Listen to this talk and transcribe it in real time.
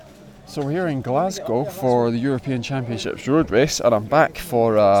So we're here in Glasgow for the European Championships road race, and I'm back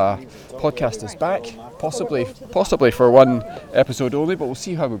for Podcast is Back, possibly for one episode only, but we'll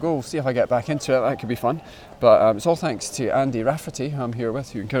see how we go. We'll see if I get back into it. That could be fun. But it's all thanks to Andy Rafferty, who I'm here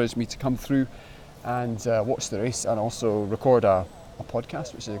with, who encouraged me to come through and watch the race and also record a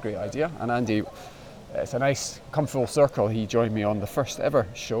podcast, which is a great idea. And Andy, it's a nice come full circle. He joined me on the first ever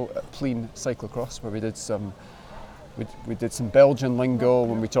show at Plean Cyclocross, where we did some Belgian lingo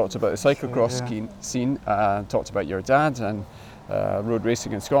when we talked about the cyclocross scene, talked about your dad and road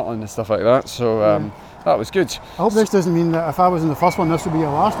racing in Scotland and stuff like that. So that was good. I hope this doesn't mean that if I was in the first one, this would be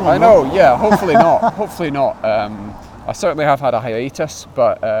your last one. I know, yeah. Hopefully not. Hopefully not. I certainly have had a hiatus,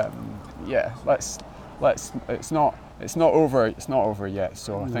 but yeah, let's. It's not over. It's not over yet.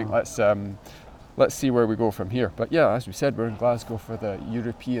 So I think let's see where we go from here. But yeah, as we said, we're in Glasgow for the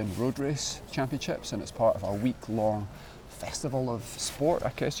European Road Race Championships, and it's part of a week-long festival of sport,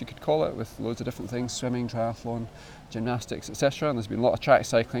 I guess you could call it, with loads of different things: swimming, triathlon, gymnastics, etc. And there's been a lot of track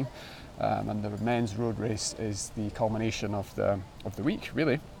cycling, and the men's road race is the culmination of the week,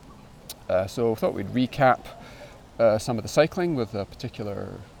 really. So I thought we'd recap some of the cycling with a particular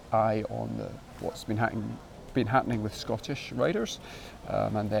eye on what's been happening with Scottish riders,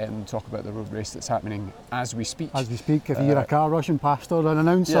 and then talk about the road race that's happening as we speak. As we speak, if you hear a car rushing past or an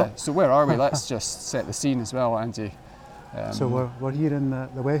announcer. Yeah, so where are we? Let's just set the scene as well, Andy. So we're here in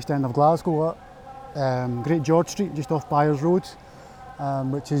the west end of Glasgow at Great George Street, just off Byres Road,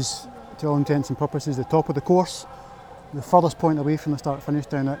 which is, to all intents and purposes, the top of the course, the furthest point away from the start-finish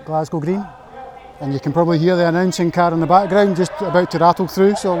down at Glasgow Green. And you can probably hear the announcing car in the background just about to rattle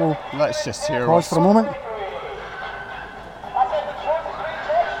through, so we'll let's just hear pause for a moment.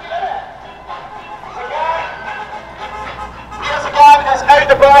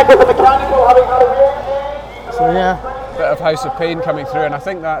 So yeah, bit of House of Pain coming through, and I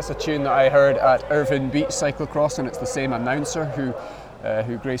think that's a tune that I heard at Irvine Beach Cyclocross, and it's the same announcer who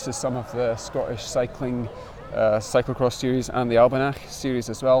graces some of the Scottish cycling cyclocross series and the Albanach series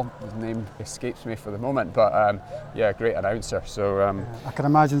as well. His name escapes me for the moment, but yeah, great announcer. So I can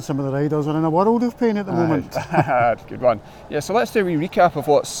imagine some of the riders are in a world of pain at the moment. Good one. Yeah, so let's do a wee recap of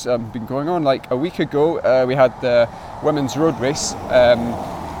what's been going on. Like a week ago, we had the women's road race,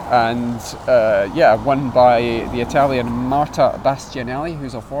 won by the Italian Marta Bastianelli,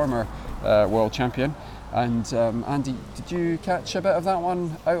 who's a former world champion. And Andy, did you catch a bit of that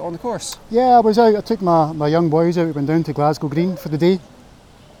one out on the course? Yeah, I was out. I took my young boys out. We went down to Glasgow Green for the day.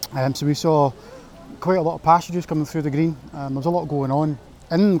 So we saw quite a lot of passages coming through the green. There was a lot going on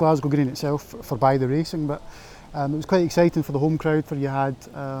in Glasgow Green itself for by the racing, but it was quite exciting for the home crowd. For you had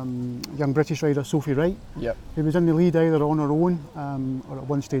young British rider Sophie Wright, who was in the lead either on her own or at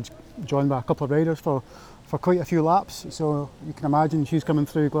one stage joined by a couple of riders for quite a few laps. So you can imagine she's coming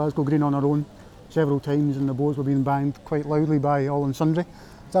through Glasgow Green on her own several times, and the bows were being banged quite loudly by all and sundry. So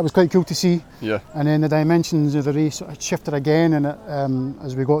that was quite cool to see. Yeah. And then the dimensions of the race sort of shifted again, and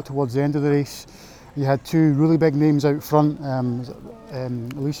as we got towards the end of the race, you had two really big names out front.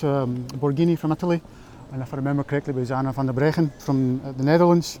 Elisa Borghini from Italy, and if I remember correctly, it was Anna van der Breggen from the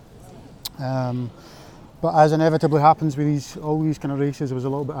Netherlands. But as inevitably happens with all these kind of races, there was a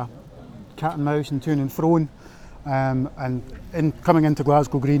little bit of cat and mouse and to and fro. And coming into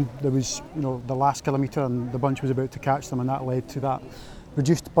Glasgow Green, there was the last kilometre, and the bunch was about to catch them, and that led to that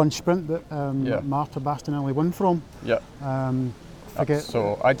reduced bunch sprint that Marta Bastianelli won from. Yeah.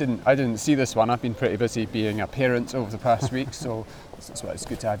 So I didn't see this one. I've been pretty busy being a parent over the past week, so that's why it's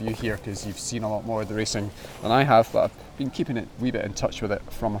good to have you here, because you've seen a lot more of the racing than I have. But I've been keeping a wee bit in touch with it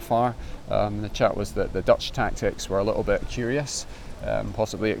from afar. The chat was that the Dutch tactics were a little bit curious.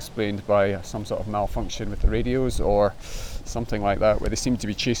 Possibly explained by some sort of malfunction with the radios or something like that, where they seem to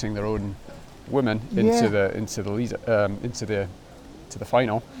be chasing their own women into the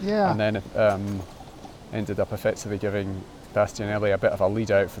final, and then it ended up effectively giving Bastianelli a bit of a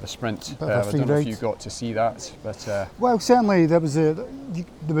lead out for the sprint. I don't know if you got to see that, but well, certainly there was a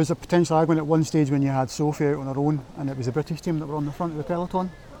potential argument at one stage when you had Sophie out on her own, and it was the British team that were on the front of the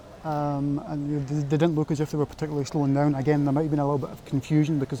peloton. And they didn't look as if they were particularly slowing down. Again, there might have been a little bit of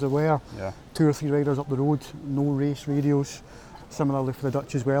confusion because there were two or three riders up the road, no race radios. Similarly for the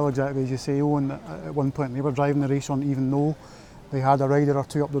Dutch as well, exactly as you say, and at one point they were driving the race on even though they had a rider or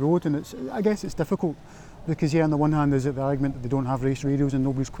two up the road. And I guess it's difficult because on the one hand is it the argument that they don't have race radios and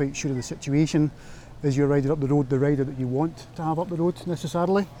nobody's quite sure of the situation. Is your rider up the road the rider that you want to have up the road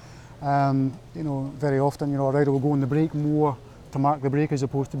necessarily? Very often a rider will go on the brake more to mark the break as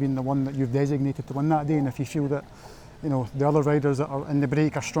opposed to being the one that you've designated to win that day, and if you feel that you know, the other riders that are in the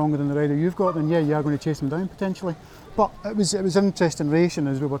break are stronger than the rider you've got, then yeah, you are going to chase them down potentially. But it was interesting racing,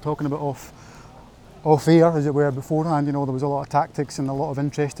 as we were talking about off air, as it were, beforehand. You know, there was a lot of tactics and a lot of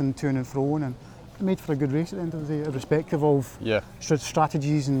interest in to and fro, and it made for a good race at the end of the day, irrespective of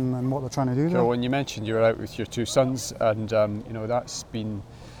strategies and what they're trying to do. Cool. When you mentioned you were out with your two sons, and you know, that's been,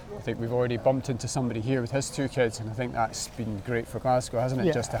 I think we've already bumped into somebody here with his two kids, and I think that's been great for Glasgow, hasn't it?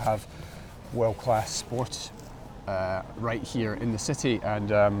 Yeah. Just to have world-class sport right here in the city.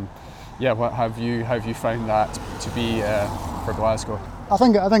 And yeah, what have you found that to be for Glasgow? I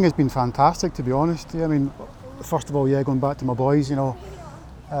think it's been fantastic, to be honest. I mean, first of all, yeah, going back to my boys, you know,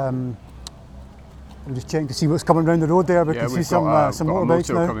 I'm just checking to see what's coming down the road there. We can see some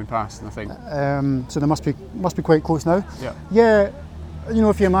motorbikes now coming past, I think. So they must be quite close now. Yeah. Yeah. You know,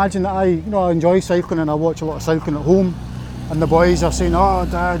 if you imagine that I enjoy cycling and I watch a lot of cycling at home, and the boys are saying, "Oh,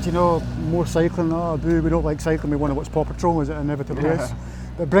 Dad, you know, more cycling. Oh, boo, we don't like cycling. We want to watch Paw Patrol," as it inevitably is.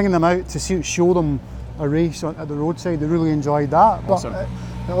 But bringing them out to show them a race at the roadside, they really enjoyed that. Awesome. But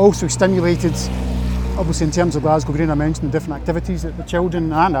it also stimulated, obviously, in terms of Glasgow Green, I mentioned the different activities that the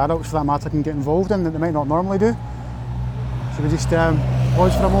children and adults, for that matter, can get involved in that they might not normally do. Should we just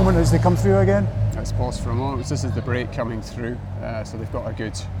pause for a moment as they come through again? Let's pause for a moment. This is the break coming through, so they've got a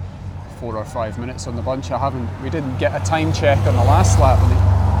good 4 or 5 minutes on the bunch. We didn't get a time check on the last lap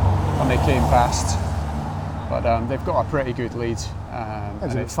when they came past, but they've got a pretty good lead.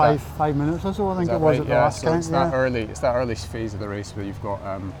 Is it 5 minutes or so? I think it was at the last count. It's that early phase of the race where you've got.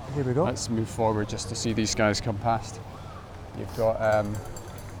 Here we go. Let's move forward just to see these guys come past. You've got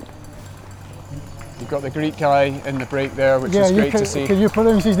the Greek guy in the break there, which is great to see. Can you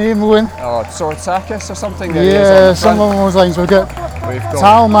pronounce his name, Owen? Oh, Sortsakis or something? Yeah, some of those lines. We've got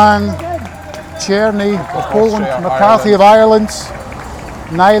Talman, Cherny of Poland, McCarthy of Ireland,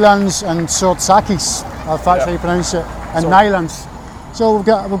 Nylands and Sortsakis, if that's how you pronounce it, and Nylands. So we've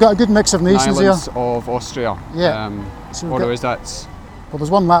got a good mix of nations here. Nylands of Austria. Yeah. What is that? Well,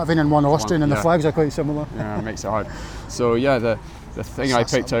 there's one Latvian and one Austrian, and the flags are quite similar. Yeah, it makes it hard. So yeah, the thing I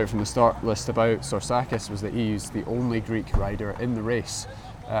picked out from the start list about Sortsakis was that he is the only Greek rider in the race,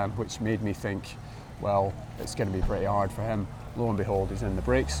 which made me think, well, it's going to be pretty hard for him. Lo and behold, he's in the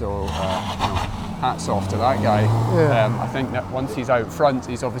break, so hats off to that guy. Yeah. I think that once he's out front,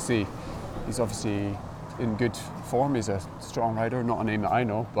 he's obviously in good form. He's a strong rider, not a name that I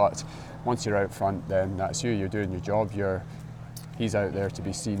know, but once you're out front, then that's you. You're doing your job. He's out there to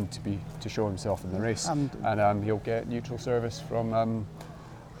be seen, to show himself in the race, and he'll get neutral service from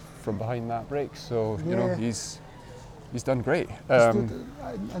behind that break. So you know, he's done great.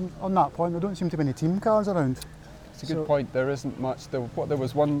 And on that point, there don't seem to be any team cars around. It's a good point. There isn't much. There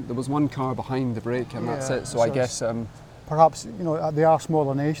was one car behind the break, and that's it. So I guess perhaps, you know, they are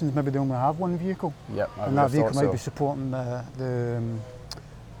smaller nations. Maybe they only have one vehicle. Yep, and that vehicle might be supporting the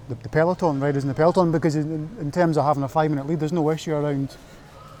peloton, riders in the peloton, because in terms of having a 5-minute lead, there's no issue around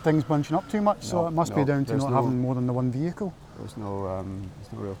things bunching up too much. So it must be down to not having more than the one vehicle. There's no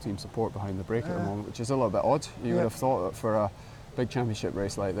real team support behind the break at the moment, which is a little bit odd. You would have thought that for a big championship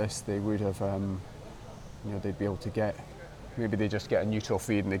race like this, they would have, they'd be able to get. Maybe they just get a neutral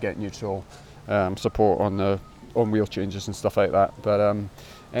feed and they get neutral support on wheel changes and stuff like that. But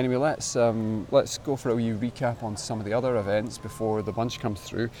anyway, let's go for a wee recap on some of the other events before the bunch comes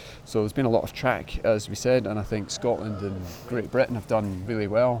through. So there's been a lot of track, as we said, and I think Scotland and Great Britain have done really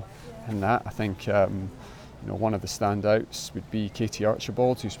well in that. I think one of the standouts would be Katie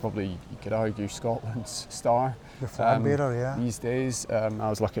Archibald, who's probably, you could argue, Scotland's star. The flag bearer, these days. I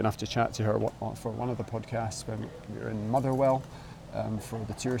was lucky enough to chat to her for one of the podcasts when we were in Motherwell. For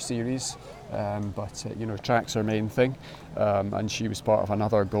the tour series, but track's her main thing, and she was part of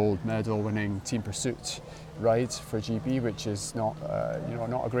another gold medal winning team pursuit ride for GB, which is not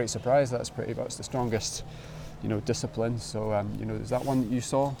a great surprise. That's the strongest discipline. So is that one that you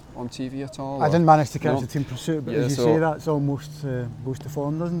saw on TV at all? I didn't manage to catch the team pursuit, but as you say, that's almost to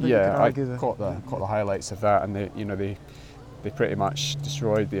form, doesn't it? Yeah, I caught the highlights of that, and they pretty much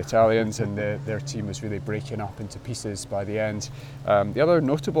destroyed the Italians, and their team was really breaking up into pieces by the end. The other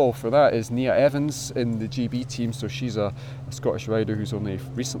notable for that is Nia Evans in the GB team. So she's a Scottish rider who's only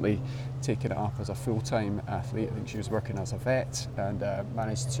recently taken it up as a full-time athlete. I think she was working as a vet and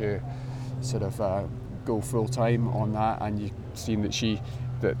managed to sort of go full-time on that. And you've seen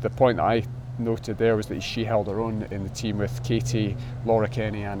that the point that I noted there was that she held her own in the team with Katie, Laura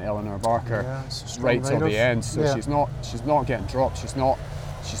Kenny and Eleanor Barker right till the end. So she's not getting dropped. She's not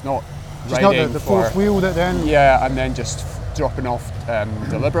riding the fourth wheel at the end. Yeah, and then just dropping off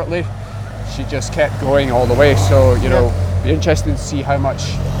deliberately. She just kept going all the way. So be interesting to see how much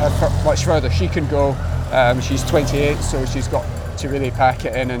further she can go. She's 28, so she's got to really pack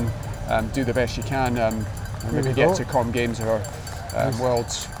it in and do the best she can, and maybe get to Com Games or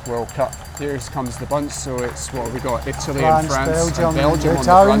World Cup. Here comes the bunch, so it's what we got: Italy and France and Belgium. The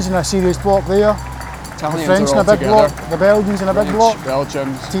Italians in a serious block there. The French in a big block, the Belgians in a big block.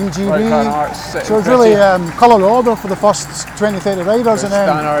 Belgium, Team GB. So it's really colour order for the first 20-30 riders, and then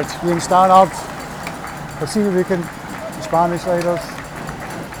Ian Stannard. Let's see if we can. The Spanish riders.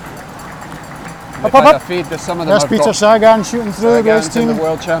 They've had a feed that some of them There's have Peter got Sagan shooting through this Sagan's in team. the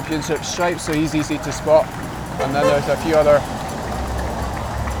World Championship stripes, so he's easy to spot. And then there's a few other.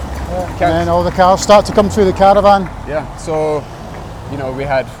 And then all the cars start to come through the caravan. Yeah, so we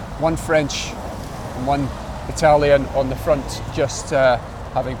had one French and one Italian on the front, just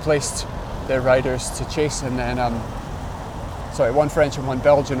having placed their riders to chase, and then one French and one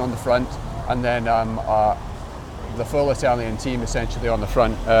Belgian on the front, and then the full Italian team essentially on the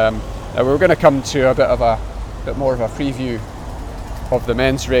front. Now we're going to come to a bit more of a preview of the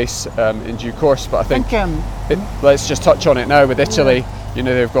men's race in due course, but I think let's just touch on it now with Italy.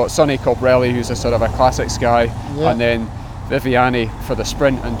 They've got Sonny Colbrelli, who's a sort of a classics guy, and then Viviani for the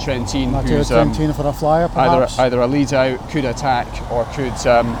sprint, and Trentin, who's Trentin for a flyer, perhaps. either a lead out, could attack, or could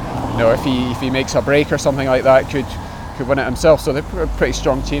if he makes a break or something like that, could win it himself. So they're a pretty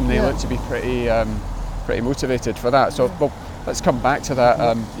strong team. They look to be pretty motivated for that. So let's come back to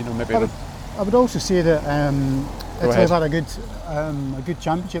that. Maybe I would also say that Italy's had a good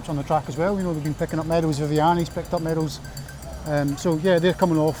championships on the track as well. They've been picking up medals. Viviani's picked up medals. So yeah, they're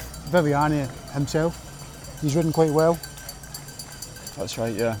coming off. Viviani himself, he's ridden quite well. That's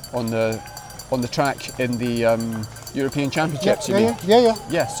right. Yeah, on the track in the European Championships.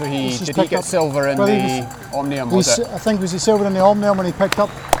 Yeah. So did he get silver in the Omnium? I think it was the silver in the Omnium when he picked up.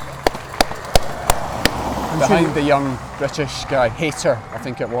 Behind the young British guy, Hayter, I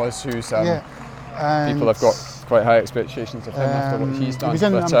think it was, who's people have got quite high expectations of him after what he's done.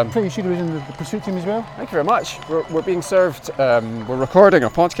 I'm pretty sure he was in the pursuit team as well. Thank you very much. We're being served. We're recording a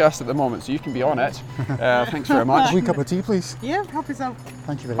podcast at the moment, so you can be on it. Thanks very much. A wee cup of tea, please. Yeah, help yourself.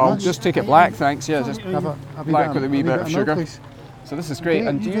 Thank you very much. I'll just take it black, thanks. Yeah, just black with a wee bit of sugar. Milk, so this is great.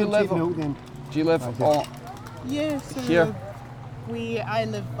 And do you live on? Here? I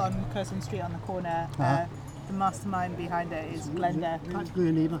live on Curzon Street on the corner. The mastermind behind it is Glenda. Practically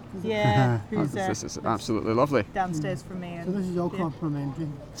a neighbour. Yeah, who's this is absolutely lovely. downstairs from me. So this is all complimentary.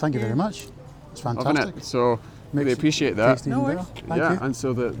 Thank you very much. It's fantastic. Loving it. So really appreciate that. No worries. Thank you. And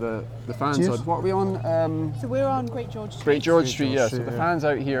so the fans. Cheers. What are we on? So we're on Great George Street. Great George Street. Yeah. So the fans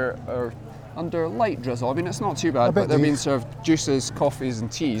out here are under light drizzle. I mean, it's not too bad, but they're being served juices, coffees,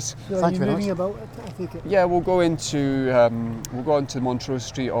 and teas. So Thank you very moving much. about it, I take it? Yeah, we'll go into Montrose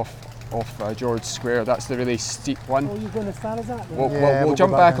Street off George Square. That's the really steep one. Oh, you're going as far as that? We'll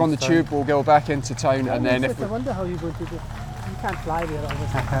jump back on the tube. We'll go back into town, and then I wonder how you're going to do. You can't fly there,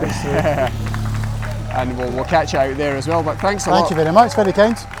 obviously. and we'll catch you out there as well. But thanks a lot. Thank you very much. Very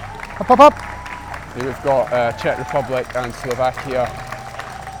kind. Up. Here we've got Czech Republic and Slovakia.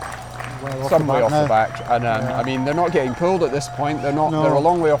 Well, some way off the back, and I mean they're not getting pulled at this point. They're not. No. They're a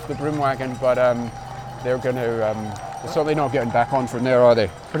long way off the broom wagon, but they're going to. They're certainly not getting back on from there, are they?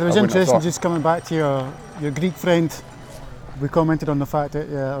 But it was interesting, just coming back to your Greek friend. We commented on the fact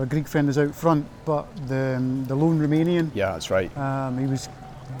that our Greek friend is out front, but the lone Romanian. Yeah, that's right. He was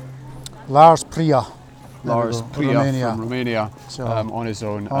Lars Priya. From Romania, so, on his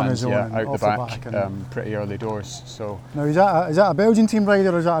own, out the back, pretty early doors. So now is that a Belgian team rider,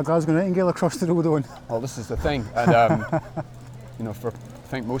 or is that a Glasgow Nightingale across the road on? Well, this is the thing, and I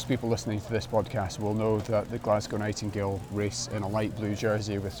think most people listening to this podcast will know that the Glasgow Nightingale race in a light blue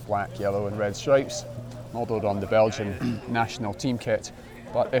jersey with black, yellow, and red stripes, modelled on the Belgian national team kit.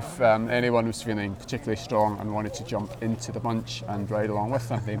 But if anyone was feeling particularly strong and wanted to jump into the bunch and ride along with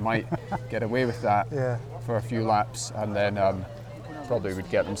them, they might get away with that for a few laps, and then probably would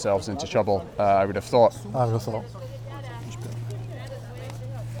get themselves into trouble, I would have thought.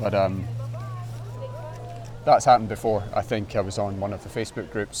 But that's happened before. I think I was on one of the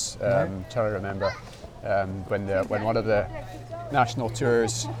Facebook groups, trying to remember, when one of the national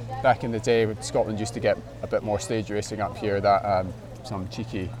tours back in the day, Scotland used to get a bit more stage racing up here, that some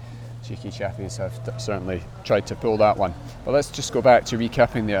cheeky chappies have certainly tried to pull that one. But let's just go back to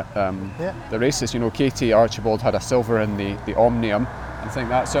recapping the races. Katie Archibald had a silver in the Omnium. I think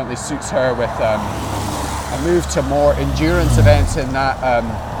that certainly suits her with a move to more endurance events in that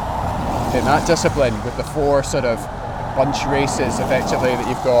discipline, with the 4 sort of bunch races effectively that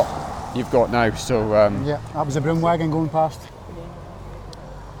you've got now. So that was a broom wagon going past.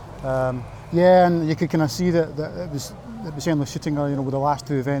 And you could kind of see that it was certainly suiting her, with the last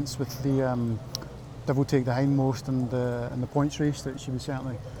 2 events with the devil take the hindmost in the points race, that she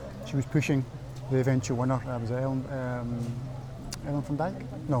was pushing the eventual winner. Was it Ellen van Dijk?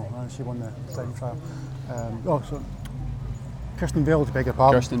 No, she won the time trial. Kirsten Wild, beg your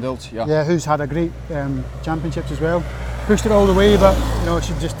pardon. Kirsten Wild, yeah. Yeah, who's had a great championships as well. Pushed it all the way, but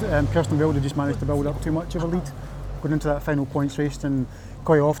she just Kirsten Wild had just managed to build up too much of a lead going into that final points race, and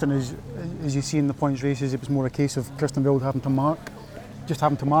quite often, as you see in the points races, it was more a case of Kirsten Wild having to mark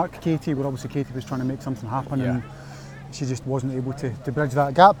Katie, where obviously Katie was trying to make something happen, and she just wasn't able to bridge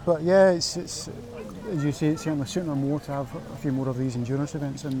that gap. But yeah, it's as you say, it's certainly suiting her more to have a few more of these endurance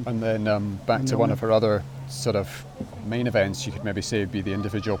events. And then back to one of her other sort of main events, you could maybe say would be the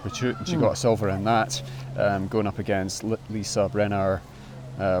individual pursuit, and she got a silver in that, going up against Lisa Brenner,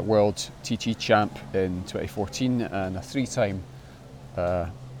 world TT champ in 2014, and a 3-time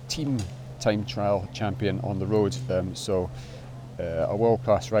team time trial champion on the road. A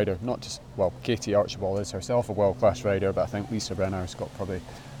world-class rider, not just, well, Katie Archibald is herself a world-class rider, but I think Lisa Brenner's got probably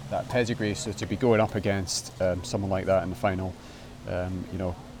that pedigree, so to be going up against someone like that in the final,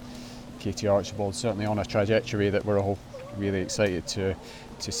 Katie Archibald certainly on a trajectory that we're all really excited to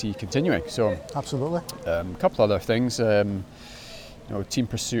see continuing. So absolutely. A couple other things, team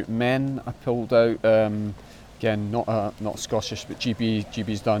pursuit men I pulled out, again not Scottish, but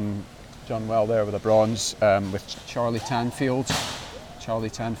GB's done well there with a bronze, with Charlie Tanfield. Charlie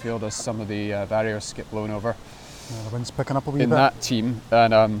Tanfield as some of the barriers get blown over. Yeah, the wind's picking up a wee bit. In that team,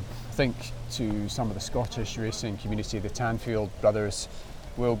 and I think to some of the Scottish racing community, the Tanfield brothers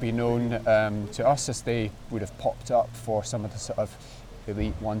will be known to us as they would have popped up for some of the sort of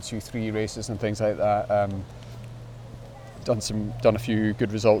elite 1, 2, 3 races and things like that. Done a few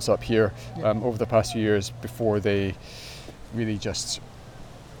good results up here over the past few years before they really just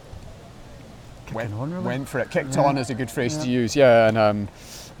went for it. Kicked on is a good phrase to use, and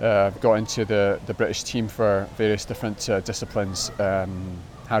got into the British team for various different disciplines.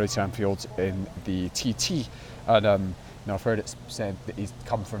 Harry Tanfield in the TT, and I've heard it said that he's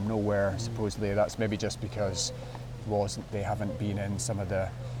come from nowhere. Supposedly that's maybe just because they haven't been in some of the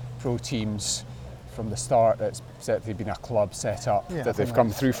pro teams from the start. It's said they've been a club set up that they've come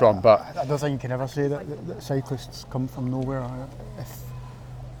through from. But I don't think you can ever say that cyclists come from nowhere.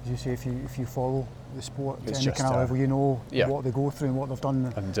 As you say, if you follow the sport to any kind of level, you know what they go through and what they've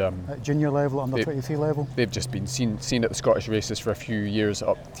done at junior level, under 23 level. They've just been seen at the Scottish races for a few years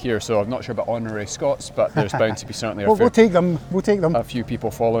up here, so I'm not sure about honorary Scots, but there's bound to be certainly we'll take them. A few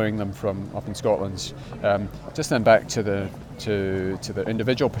people following them from up in Scotland. Just then back to the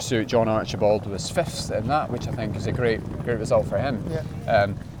individual pursuit, John Archibald was 5th in that, which I think is a great result for him.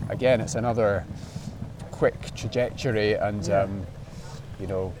 Again, it's another quick trajectory, and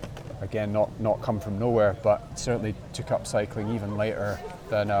again, not come from nowhere, but certainly took up cycling even later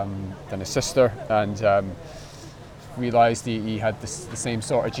than his sister, and realised he had the same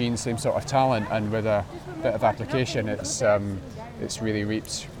sort of genes, same sort of talent, and with a bit of application, it's really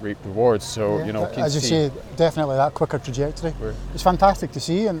reaped rewards. So as you say, definitely that quicker trajectory. It's fantastic to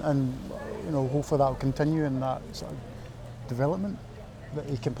see, and hopefully that will continue in that sort of development that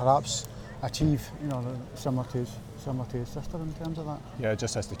he can perhaps achieve. Similar to his sister in terms of that. Yeah,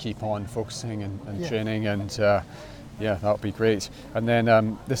 just has to keep on focusing and training, and that'll be great. And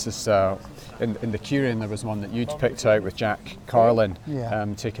then this is in the Keirin, there was one that you'd picked out with Jack Carlin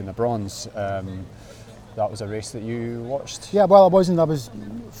taking the bronze. That was a race that you watched? Yeah, well, I wasn't. I was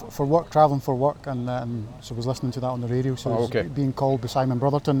for work, travelling for work, and so I was listening to that on the radio. So it was being called by Simon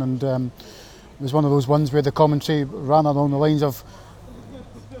Brotherton, and it was one of those ones where the commentary ran along the lines of,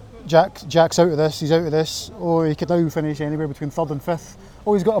 Jack's out of this, he's out of this, or he could now finish anywhere between 3rd and 5th.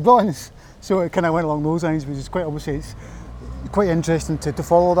 Oh, he's got a bronze. So it kind of went along those lines, which is quite, obviously, it's quite interesting to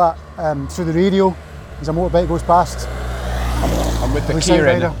follow that through the radio as a motorbike goes past. And with the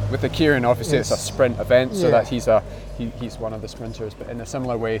Keirin, obviously it's a sprint event, so that he's one of the sprinters. But in a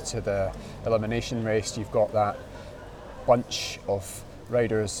similar way to the elimination race, you've got that bunch of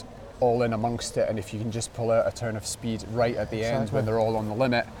riders all in amongst it, and if you can just pull out a turn of speed right at the end when they're all on the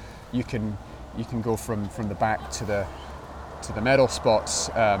limit, you can go from the back to the medal spots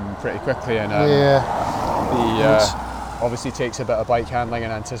pretty quickly, and obviously takes a bit of bike handling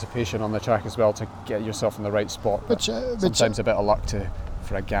and anticipation on the track as well to get yourself in the right spot. But sometimes a bit of luck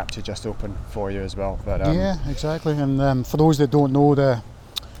for a gap to just open for you as well. But yeah, exactly. And for those that don't know the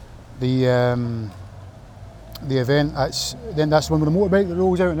event, that's when the motorbike that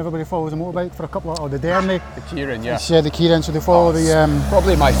rolls out and everybody follows the motorbike for a couple of, the Derny. The Keirin, yeah. Yeah, the Keirin, so they follow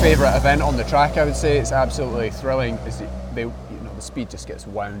probably my favourite event on the track, I would say. It's absolutely thrilling. The speed just gets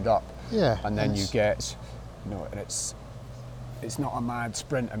wound up. Yeah. And then you get, and it's not a mad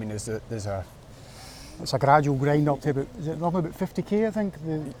sprint. I mean, there's a it's a gradual grind up to about, is it roughly about 50k, I think?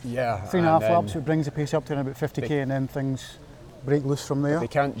 The Yeah. 3.5 laps, it brings the pace up to around about 50k, and then things break loose from there. They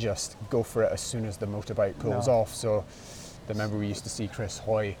can't just go for it as soon as the motorbike pulls off. So, remember we used to see Chris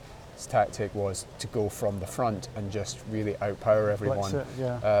Hoy's tactic was to go from the front and just really outpower everyone. Blitz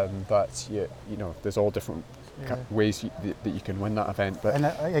it, But you know, there's all different ways that you can win that event. But and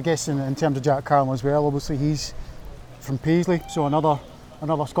I guess in terms of Jack Carlin as well, obviously he's from Paisley, so another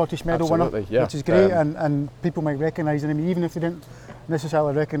Scottish medal winner, which is great, and people might recognise him, even if they didn't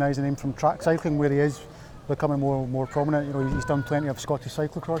necessarily recognise the name from track cycling, where he is becoming more prominent. You know, he's done plenty of Scottish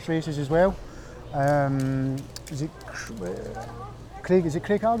cyclocross races as well. Is it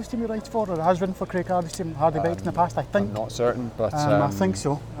Craig Hardy's team he rides for, or has ridden for Craig Hardy's team, Hardy Bikes in the past, I think? I'm not certain, but I think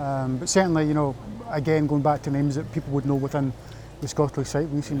so. But certainly, you know, again, going back to names that people would know within the Scottish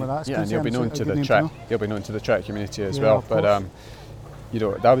cycling scene, where that's concerned. And he'll be known to the track. He'll be known to the track community as well. But you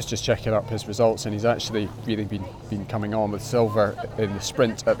know, I was just checking up his results, and he's actually really been coming on with silver in the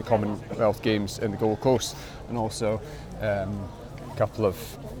sprint at the Commonwealth Games in the Gold Coast, and also a couple of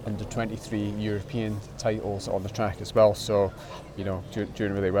under 23 European titles on the track as well. So, you know,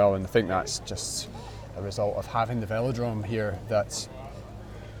 doing really well, and I think that's just a result of having the velodrome here. That,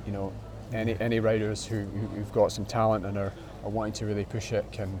 you know, any riders who've got some talent and are wanting to really push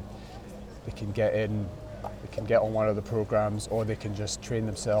it can get in. They can get on one of the programs, or they can just train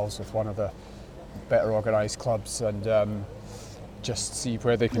themselves with one of the better organised clubs and just see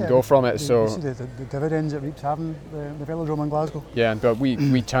where they can go from it. So see the dividends it reaps having the velodrome in Glasgow. Yeah, but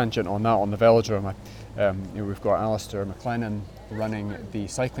we tangent on that on the velodrome. You know, we've got Alistair McLennan running the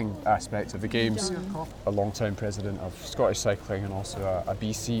cycling aspect of the games, a long-time president of Scottish Cycling, and also a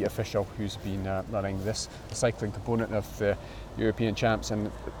BC official who's been running the cycling component of the European Champs.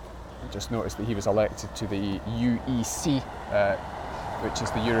 And just noticed that he was elected to the UEC, which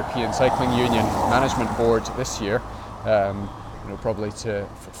is the European Cycling Union Management Board this year. You know, probably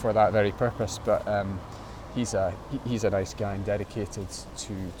for that very purpose. But he's a nice guy and dedicated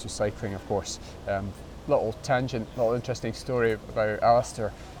to cycling, of course. Little interesting story about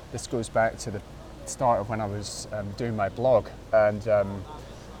Alistair. This goes back to the start of when I was doing my blog, and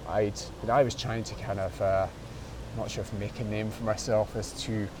I was trying to kind of, not sure if make a name for myself is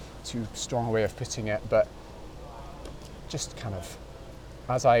too strong a way of putting it, but just kind of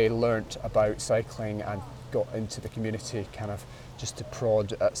as I learnt about cycling and got into the community, kind of just to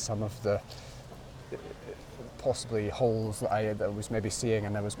prod at some of the possibly holes that I was maybe seeing.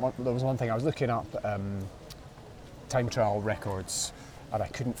 And there was one thing I was looking up, time trial records, and I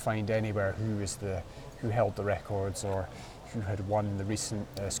couldn't find anywhere who held the records or who had won the recent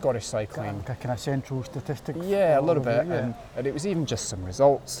Scottish cycling. Like a kind of central statistic. Yeah, a little bit, and it was even just some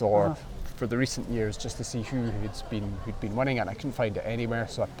results or for the recent years, just to see who'd been winning it. And I couldn't find it anywhere,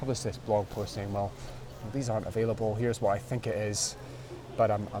 so I published this blog post saying, well, these aren't available. Here's what I think it is, but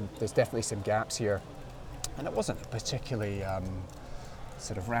there's definitely some gaps here. And it wasn't a particularly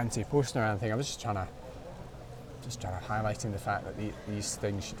sort of ranty post or anything. I was just trying to highlighting the fact that these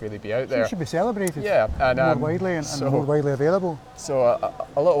things should really be out there. They should be celebrated. Yeah, and more widely and more widely available. So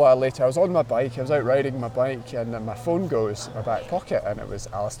a little while later, I was on my bike. I was out riding my bike, and then my phone goes in my back pocket, and it was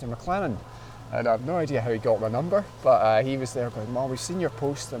Alistair McLennan. And I have no idea how he got my number, but he was there going, "Well, we've seen your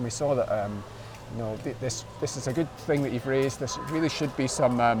post, and we saw that you know, this is a good thing that you've raised. This really should be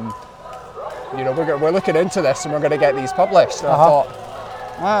some, you know, we're looking into this, and we're going to get these published." And I thought,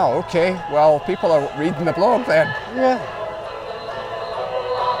 wow, okay, well, people are reading the blog then. Yeah.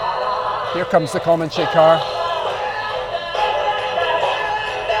 Here comes the commentary car.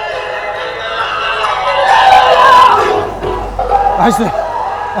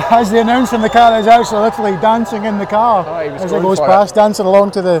 As the announcer in the car is actually literally dancing in the car as it goes past, dancing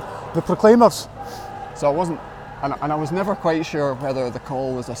along to the proclaimers. So I wasn't, and I was never quite sure whether the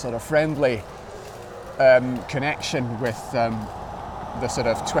call was a sort of friendly connection with the sort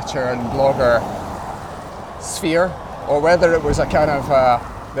of Twitter and blogger sphere, or whether it was a kind of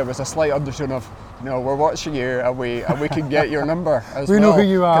there was a slight undertone of, you know, we're watching you and we can get your number as we know who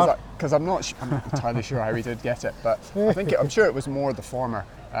you are. Because I'm not entirely sure how we did get it, but I'm sure it was more the former.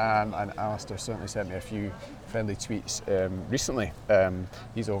 And Alistair certainly sent me a few friendly tweets recently.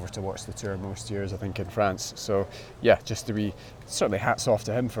 He's over to watch the tour most years, I think, in France. So yeah, just certainly hats off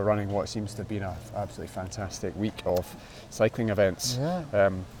to him for running what seems to have been an absolutely fantastic week of cycling events. Yeah.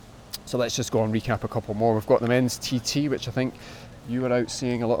 So let's just go and recap a couple more. We've got the men's TT, which I think you were out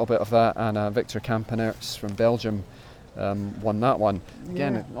seeing a little bit of that, and Victor Kampenaerts from Belgium won that one.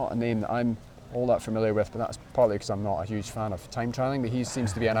 Again, not a name that I'm all that familiar with, but that's partly because I'm not a huge fan of time trialling, but he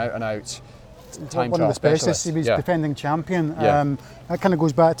seems to be an out-and-out time one of trial the specialists. specialist. He was Yeah. defending champion. Yeah. That kind of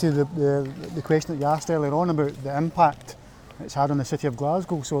goes back to the question that you asked earlier on about the impact it's had on the city of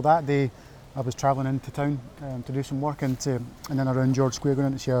Glasgow. So that day I was travelling into town to do some work and then around George Square going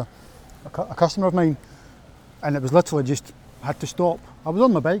in to see a customer of mine, and it was literally just had to stop. I was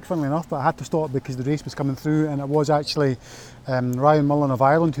on my bike, funnily enough, but I had to stop because the race was coming through, and it was actually Ryan Mullen of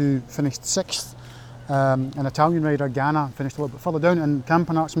Ireland who finished 6th. An Italian rider, Ghana, finished a little bit further down, and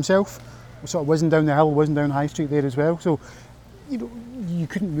Campanarts himself sort of whizzing down the hill, whizzing down High Street there as well. So you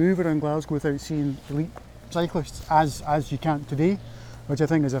couldn't move around Glasgow without seeing elite cyclists as you can today, which I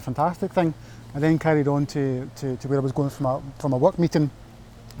think is a fantastic thing. I then carried on to where I was going from a work meeting,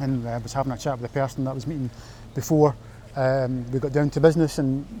 and I was having a chat with the person that I was meeting before. We got down to business,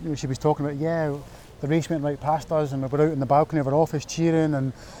 and she was talking about, the race went right past us, and we were out in the balcony of our office cheering,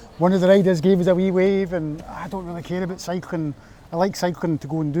 and one of the riders gave us a wee wave, and I don't really care about cycling. I like cycling to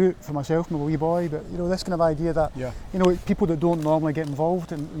go and do it for myself and my wee boy, but this kind of idea that people that don't normally get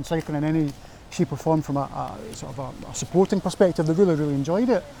involved in cycling in any shape or form from a sort of a supporting perspective, they really enjoyed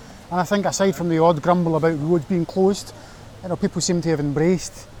it. And I think aside from the odd grumble about roads being closed, people seem to have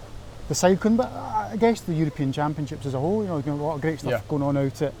embraced the cycling, but I guess the European Championships as a whole, there's been a lot of great stuff going on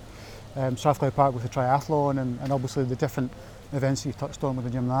out at Strathclyde Park with the triathlon, and obviously the different events that you touched on with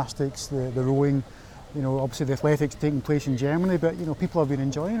the gymnastics, the rowing, obviously the athletics taking place in Germany, but people have been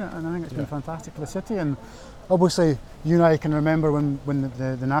enjoying it, and I think it's been fantastic for the city. And obviously you and I can remember when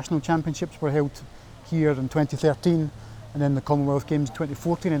the national championships were held here in 2013, and then the Commonwealth Games in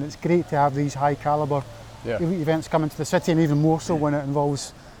 2014, and it's great to have these high calibre elite events coming to the city, and even more so when it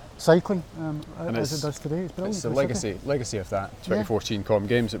involves cycling as it does today. It's brilliant. It's the legacy of that 2014 Com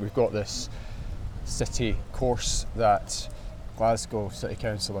Games that we've got this city course that Glasgow City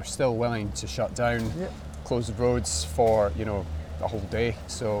Council are still willing to shut down, close the roads for a whole day.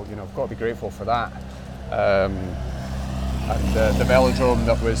 So we've got to be grateful for that. And the velodrome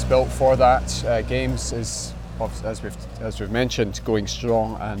that was built for that games is, as we've mentioned, going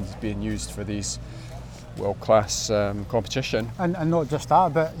strong and being used for these world-class competition. And not just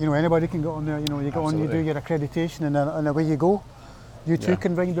that, but anybody can get on there. You go on, you do your accreditation, and away you go. You too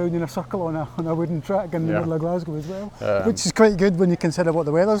can ride round in a circle on a wooden track in the middle of Glasgow as well, which is quite good when you consider what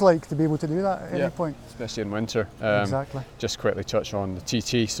the weather's like to be able to do that at any point. Especially in winter. Exactly. Just quickly touch on the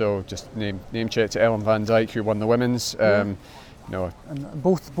TT, so just name check to Ellen Van Dijk, who won the women's. And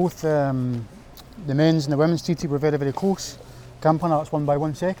both the men's and the women's TT were very close. Campanarts won by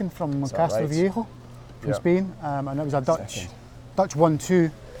 1 second from Castroviejo from Spain, and it was a Dutch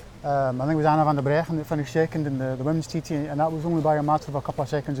 1-2. I think it was Anna van der Breggen that finished second in the women's TT, and that was only by a matter of a couple of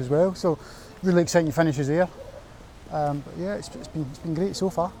seconds as well. So really exciting finishes there. But it's been great so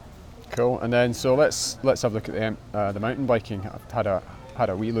far. Cool. And then so let's have a look at the mountain biking. I've had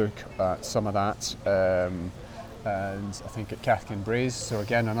a wee look at some of that, and I think at Cathkin Braes. So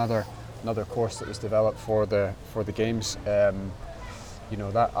again another course that was developed for the games.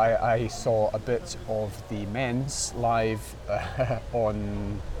 That I saw a bit of the men's live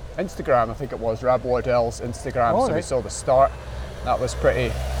on Instagram. I think it was Rab Wardell's Instagram. So we saw the start. That was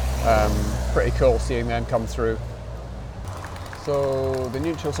pretty cool seeing them come through. So the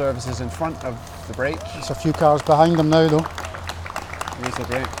neutral service is in front of the brake. There's a few cars behind them now though. Here's the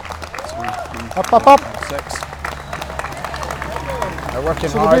brake. Up. 6. They're working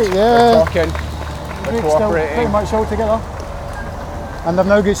So hard. They're talking. They're cooperating. Pretty much all together. And they've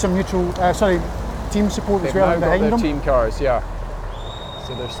now got some team support as well They've now behind got their them. team cars,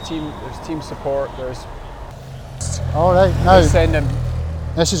 So there's team support. There's. All right, now Send them.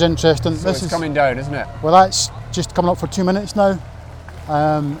 this is interesting. So it's coming down, isn't it? Well, that's just coming up for 2 minutes now,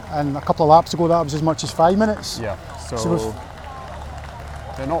 and a couple of laps ago that was as much as 5 minutes. Yeah. So So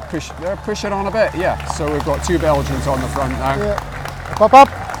they're not pushing. They're pushing on a bit. Yeah. So we've got 2 Belgians on the front now. Yeah. Up.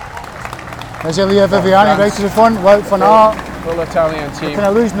 There's Elia Viviani right to the front. Wout van Aert. Full Italian team. Kind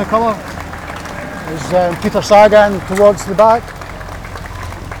of losing the colour. There's Peter Sagan towards the back.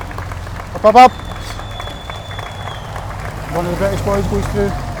 Up. One of the British boys goes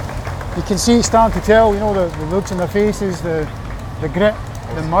through. You can see it's starting to tell, the looks on their faces, the grit,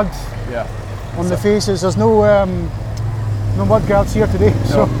 the mud on the faces. There's no mud guards here today,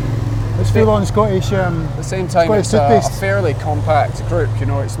 so it's full on Scottish. At the same time, it's a fairly compact group.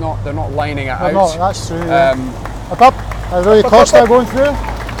 They're not lining it out. No, that's true. Up. Rui Costa going through.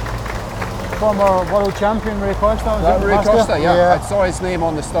 Former world champion Rui Costa. Rui Costa, I saw his name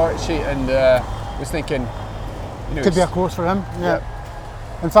on the start sheet and was thinking, could be a course for him. Yeah.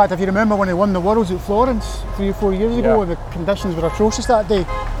 In fact, if you remember when he won the Worlds at Florence 3 or 4 years ago, the conditions were atrocious that day.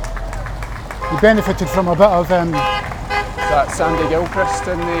 He benefited from a bit of. That Sandy Gilchrist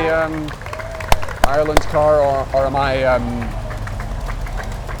in Ireland car, or am I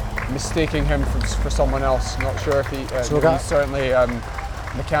mistaking him for someone else? Not sure if he's certainly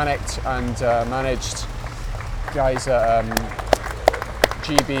mechanicked and managed guys at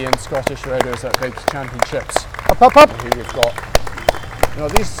GB and Scottish riders at big championships. Who we've got.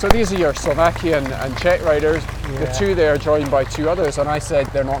 These are your Slovakian and Czech riders. The two there joined by two others, and I said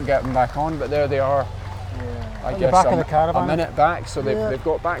they're not getting back on, but there they are. I guess a minute back, so they've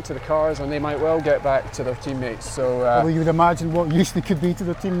got back to the cars, and they might well get back to their teammates. So well, you would imagine what use they could be to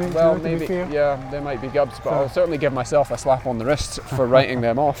their teammates. Well, maybe, yeah, they might be gubs, but I'll certainly give myself a slap on the wrist for writing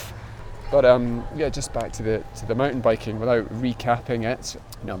them off. But yeah, just back to the mountain biking without recapping it.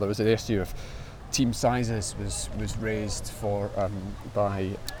 There was an issue of team sizes was raised for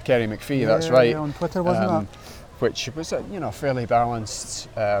by Kerry McPhee. That's right. Yeah, on Twitter, wasn't that? Which was a fairly balanced.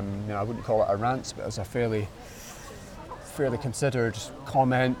 I wouldn't call it a rant, but it was a fairly considered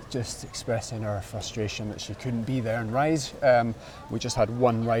comment, just expressing her frustration that she couldn't be there and ride. We just had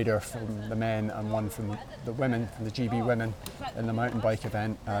one rider from the men and one from the women, from the GB women, in the mountain bike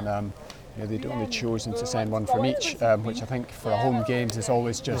event, and they'd only chosen to send one from each, which I think for a home games is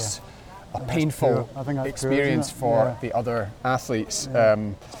always just a painful experience for the other athletes.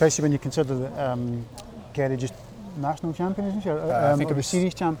 Especially when you consider that Kerry just national champion, isn't she? I think it was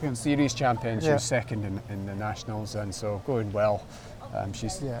series champion. Series champion. She was second in the nationals, and so going well.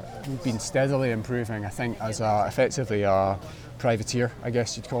 She's been steadily improving, I think, as effectively a privateer, I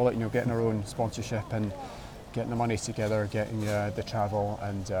guess you'd call it. Getting her own sponsorship and getting the money together, getting the travel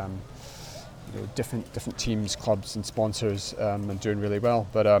and different teams, clubs, and sponsors, and doing really well.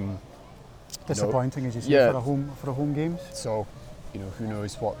 But disappointing, as you say, for a home games. So, who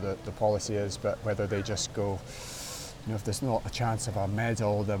knows what the policy is, but whether they just go, if there's not a chance of a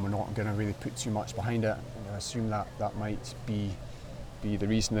medal, then we're not going to really put too much behind it. I assume that might be the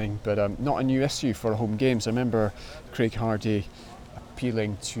reasoning, but not a new issue for home games. I remember Craig Hardy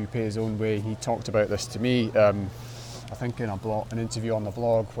appealing to pay his own way. He talked about this to me, I think in an interview on the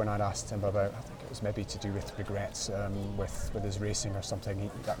blog, when I'd asked him about, I think it was maybe to do with regrets with his racing or something.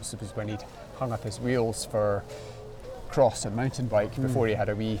 That was when he'd hung up his wheels for cross and mountain bike before he had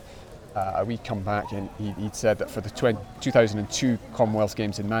a wee comeback, and he'd said that for the 2002 Commonwealth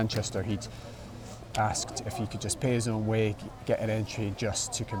Games in Manchester, he'd asked if he could just pay his own way, get an entry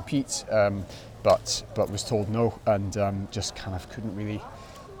just to compete, but was told no, and just kind of couldn't really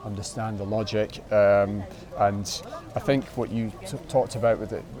understand the logic. And I think what you talked about with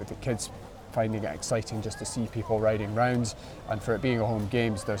the kids finding it exciting just to see people riding rounds, and for it being a home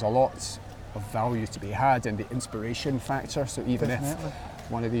games, there's a lot of value to be had in the inspiration factor. So even if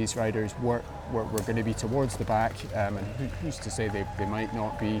one of these riders were going to be towards the back, and who's to say they might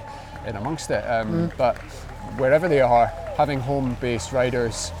not be in amongst it, but wherever they are, having home-based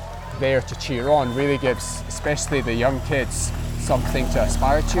riders there to cheer on really gives, especially the young kids, something to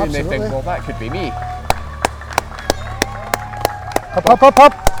aspire to. Absolutely. And they think, well, that could be me.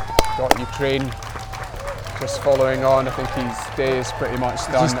 Up. Got Ukraine just following on. I think his day is pretty much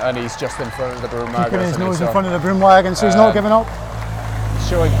done, and he's just in front of the broom wagon. Keeping his nose in front of the broom wagon, so he's not giving up.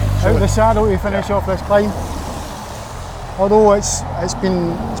 Showing out the saddle to finish off this climb. Although it's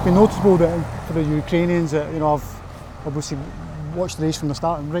been noticeable that for the Ukrainians that I've obviously watched the race from the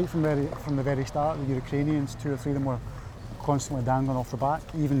start, and right from the very start, the Ukrainians, 2 or 3 of them were constantly dangling off the back,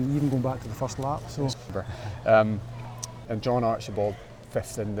 even going back to the first lap. So, and John Archibald,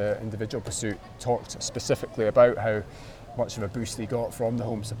 5th in the individual pursuit, talked specifically about how much of a boost he got from the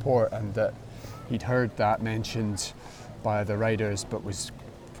home support, and that he'd heard that mentioned by the riders, but was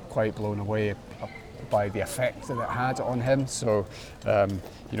quite blown away by the effect that it had on him. So that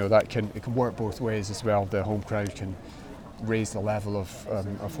it can work both ways as well. The home crowd can raise the level of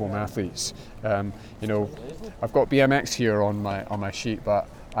home athletes. I've got BMX here on my sheet, but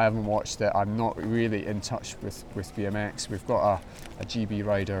I haven't watched it. I'm not really in touch with BMX. We've got a GB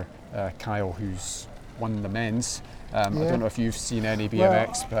rider, Kyle, who's won the men's. I don't know if you've seen any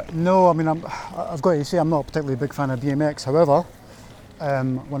BMX, but no. I mean, I've got to say I'm not a particularly big fan of BMX. However,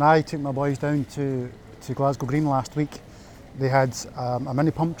 when I took my boys down to Glasgow Green last week, they had a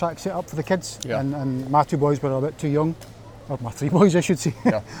mini pump track set up for the kids, and my 2 boys were a bit too young. Or my 3 boys, I should say.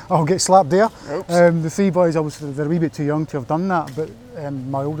 Yeah. I'll get slapped there. The 3 boys, obviously, they're a wee bit too young to have done that, but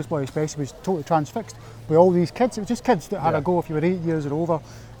my oldest boy especially was totally transfixed with all these kids. It was just kids that had a go. If you were 8 years or over,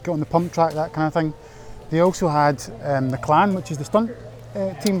 get on the pump track, that kind of thing. They also had the Clan, which is the stunt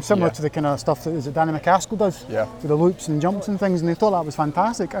team, similar to the kind of stuff that Danny McCaskill does, with the loops and jumps and things, and they thought that was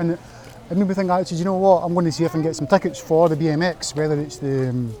fantastic. And it made me think, actually, you know what, I'm going to see if I can get some tickets for the BMX, whether it's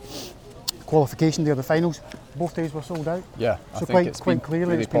the qualification day or the finals, both days were sold out. Yeah, I So think quite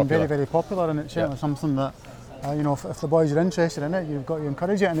clearly really it's been popular. very popular, and it's certainly something that if the boys are interested in it, you've got to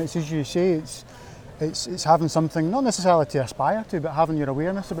encourage it. And it's, as you say, it's having something not necessarily to aspire to, but having your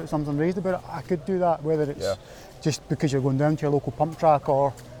awareness about something raised about it. I could do that, whether it's just because you're going down to your local pump track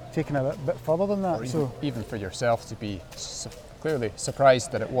or taking it a bit further than that. Or even for yourself to be clearly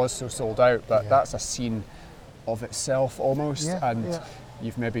surprised that it was so sold out, but that's a scene of itself almost,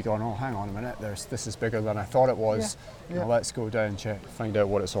 you've maybe gone, oh, hang on a minute, this is bigger than I thought it was. Let's go down and check, find out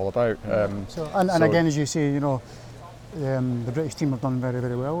what it's all about. And again, as you say, the British team have done very,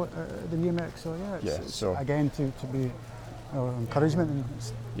 very well at the VMX. So it's again to be encouragement.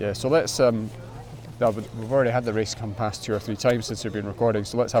 So let's. We've already had the race come past 2 or 3 times since we've been recording.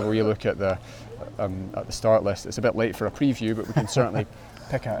 So let's have a wee look at the start list. It's a bit late for a preview, but we can certainly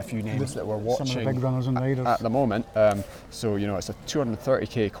pick out a few names that we're watching. Some of the big runners and riders at the moment. It's a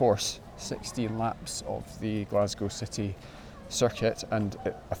 230k course, 16 laps of the Glasgow City circuit, and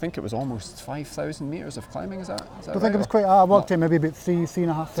I think it was almost 5,000 metres of climbing. Is that I right? think it was quite. I worked out maybe about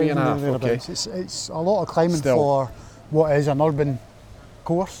 3,500. Okay. It's a lot of climbing for what is an urban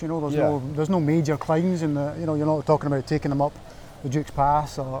course. There's no major climbs in the. You're not talking about taking them up the Duke's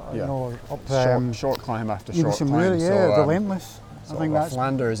Pass or up short climb after even short some climb. really relentless. I think that's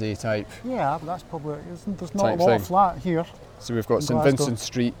Flanders-y type. Yeah, but that's probably there's not a lot thing. of flat here. So we've got St Vincent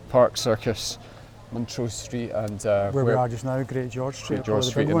Street, Park Circus, Montrose Street, and where we are just now, Great George Street. Great George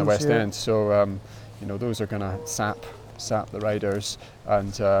Street in the West End. So those are going to sap the riders,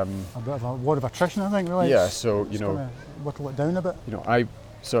 and a bit of a word of attrition, I think. Really. Yeah. So whittle it down a bit. I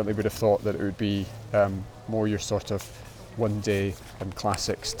certainly would have thought that it would be more your sort of one-day and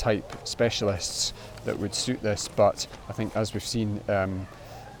classics type specialists that would suit this, but I think as we've seen in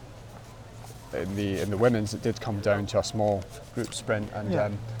the women's, it did come down to a small group sprint,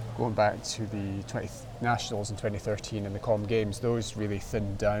 and going back to the 20 Nationals in 2013 and the Com Games, those really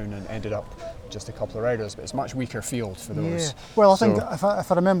thinned down and ended up just a couple of riders, but it's a much weaker field for those. Yeah. Well, I think if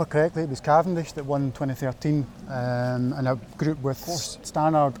I remember correctly, it was Cavendish that won 2013 in a group with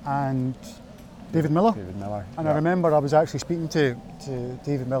Stannard and David Miller. And I remember I was actually speaking to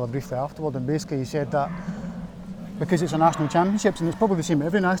David Miller briefly afterward, and basically he said that because it's a national championships, and it's probably the same at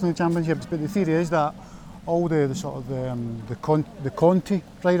every national championships, but the theory is that all the sort of the Conti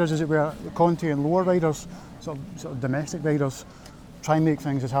riders, as it were, the Conti and lower riders, sort of domestic riders, try and make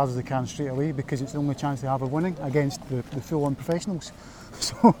things as hard as they can straight away, because it's the only chance they have of winning against the full-on professionals.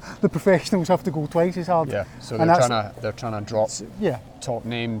 So the professionals have to go twice as hard. Yeah. So they're trying to drop top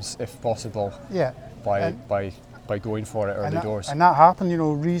names if possible. Yeah. By going for it early doors. And that happened,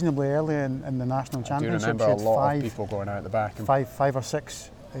 reasonably early in the national championships. I do remember a lot of people going out the back. And five or six.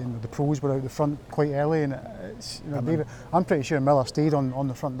 The pros were out the front quite early, and David, I'm pretty sure Miller stayed on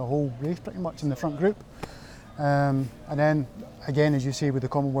the front the whole race, pretty much in the front group. And then again, as you say, with the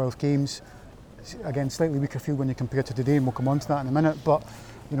Commonwealth Games, again slightly weaker field when you compare to today, and we'll come on to that in a minute. But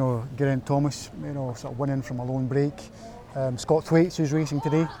Geraint Thomas, sort of winning from a lone break. Scott Thwaites, who's racing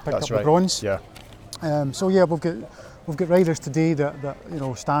today, picked up the bronze. Yeah. We've got riders today that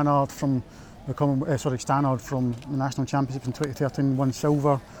Stannard from Stannard from the National Championships in 2013 won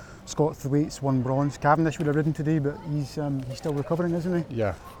silver. Scott Thwaites won bronze. Cavendish would have ridden today, but he's still recovering, isn't he?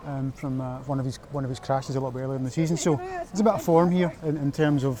 Yeah. From one of his crashes a little bit earlier in the season. So there's a bit of form here in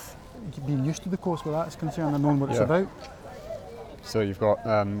terms of being used to the course where that's concerned and knowing what it's about. So you've got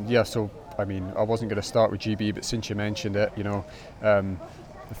I wasn't going to start with GB, but since you mentioned it,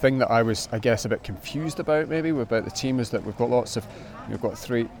 the thing that I was, I guess, a bit confused about maybe about the team is that we've got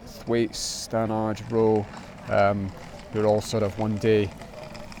Thwaites, Stannard, Rowe, who are all sort of one day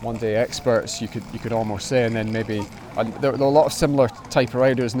experts. You could almost say, and then maybe there are a lot of similar type of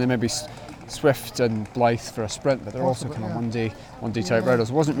riders, and then maybe Swift and Blythe for a sprint, but they're also kind of one day type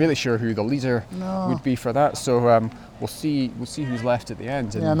riders. I wasn't really sure who the leader would be for that, so we'll see who's left at the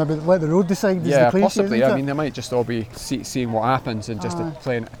end. And maybe let the road decide. Possibly. I mean, they might just all be seeing what happens and just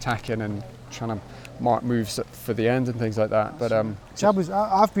playing attacking and trying to mark moves for the end and things like that. But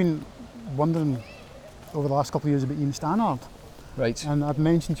I've been wondering over the last couple of years about Ian Stannard. Right. And I've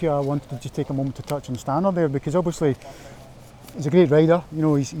mentioned to you I wanted to just take a moment to touch on Stannard there, because obviously he's a great rider.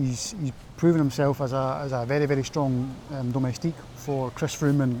 He's proven himself as a very, very strong domestique for Chris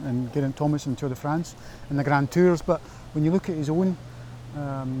Froome and Geraint Thomas in Tour de France and the Grand Tours. But when you look at his own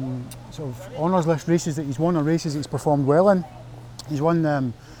sort of honours list races that he's won, or races that he's performed well in, he's won at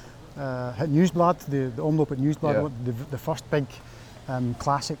Nieuwsblad, the Omloop at Nieuwsblad, the first big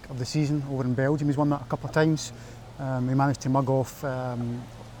classic of the season over in Belgium. He's won that a couple of times. He managed to mug off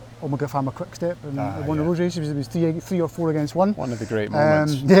Omega Pharma Quick Step, and one yeah. of those races it was 3 or 4 against 1. One of the great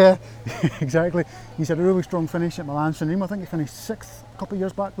moments. Yeah, exactly. He's had a really strong finish at Milan-San Remo. I think he finished 6th a couple of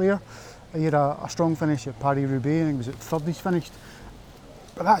years back there. He had a strong finish at Paris-Roubaix, and he was at 3rd he's finished.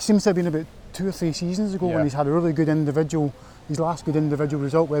 But that seems to have been about 2 or 3 seasons ago when he's had a really good individual, his last good individual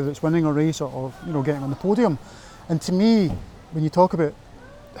result, whether it's winning a race or getting on the podium. And to me, when you talk about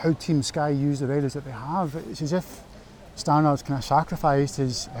how Team Sky use the riders that they have, it's as if Stannard's kind of sacrificed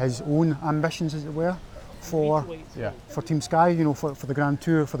his own ambitions, as it were, for Team Sky, for the Grand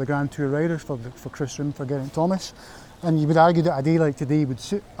Tour, riders, for Chris Froome, for Geraint Thomas. And you would argue that a day like today would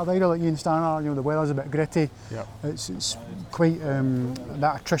suit a rider like Ian Stannard. The weather's a bit gritty. Yep. It's quite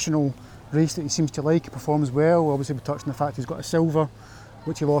that attritional race that he seems to like. He performs well. Obviously, we touched on the fact he's got a silver,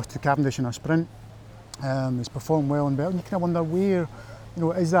 which he lost to Cavendish in a sprint. He's performed well in Belgium. You kind of wonder where,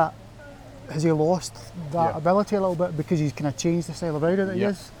 has he lost that ability a little bit because he's kind of changed the style of rider that he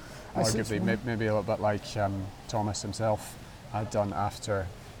is? Arguably, maybe a little bit like Thomas himself had done after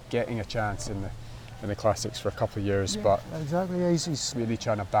getting a chance in the classics for a couple of years, but exactly, he's really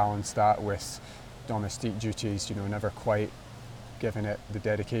trying to balance that with domestique duties. Never quite giving it the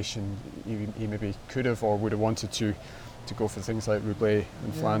dedication he maybe could have or would have wanted to go for things like Roubaix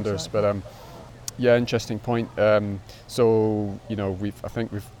and Flanders. Exactly. But interesting point. So I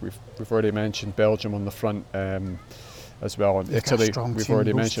think we've already mentioned Belgium on the front as well, and Italy we've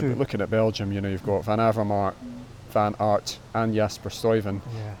already mentioned. But looking at Belgium, you've got Van Avermaet, Van Aert and Jasper Stuyven.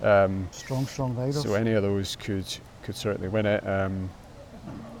 Strong riders. So any of those could certainly win it.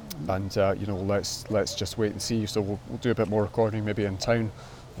 Let's just wait and see. So we'll do a bit more recording maybe in town,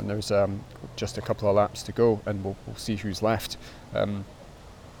 and there's just a couple of laps to go, and we'll see who's left.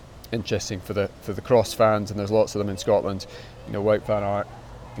 Interesting for the cross fans, and there's lots of them in Scotland. Wout van Aert,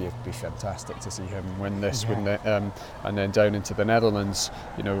 be fantastic to see him win this, wouldn't it? And then down into the Netherlands,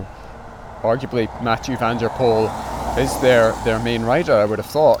 arguably Mathieu van der Poel is their main rider, I would have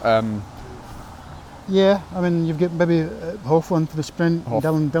thought. You've got maybe Hofland for the sprint,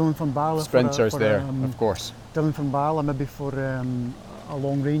 Dylan van Baarle sprinters for there, of course. Dylan van Baarle maybe for a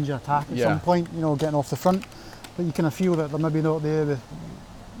long range attack at some point, getting off the front. But you kind of feel that they're maybe not there with,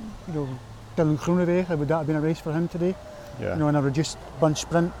 Dylan Groenewegen. Would that have been a race for him today? Yeah. In a reduced bunch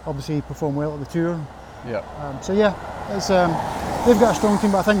sprint. Obviously he performed well at the Tour. Yeah. It's they've got a strong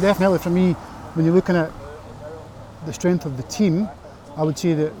team, but I think definitely for me, when you're looking at the strength of the team, I would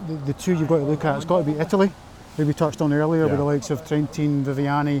say that the two you've got to look at, it's got to be Italy, who we touched on earlier, with the likes of Trentin,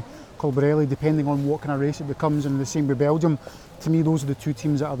 Viviani, Colbrelli, depending on what kind of race it becomes, and the same with Belgium. To me, those are the two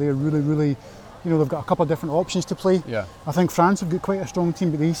teams that are there really, they've got a couple of different options to play. Yeah. I think France have got quite a strong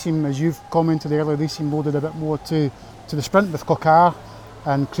team, but they seem, as you've commented earlier, they seem loaded a bit more to the sprint with Coquard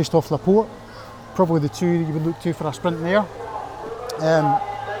and Christophe Laporte. Probably the two that you would look to for a sprint there.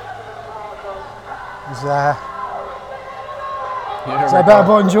 It's a bit of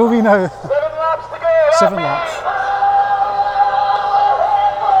Bon Jovi now. 7 laps.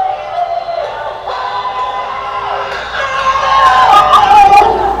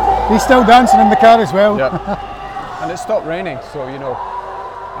 He's still dancing in the car as well. Yeah. And it stopped raining, so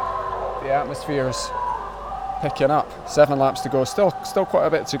the atmosphere's picking up. 7 laps to go. Still quite a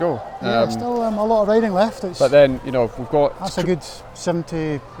bit to go. Still a lot of riding left. But then we've got. That's a good 70,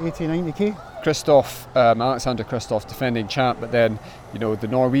 80, 90k. Alexander Kristoff, defending champ, but then the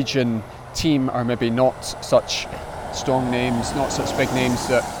Norwegian team are maybe not such strong names, not such big names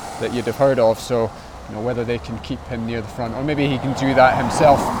that you'd have heard of. So whether they can keep him near the front, or maybe he can do that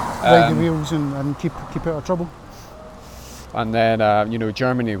himself. Ride the wheels and keep out of trouble. And then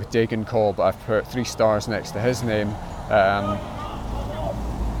Germany with Degenkolb, I've put 3 stars next to his name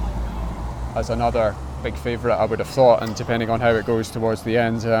as another big favourite, I would have thought, and depending on how it goes towards the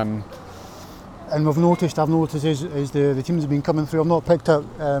end. And I've noticed as the teams have been coming through, I've not picked up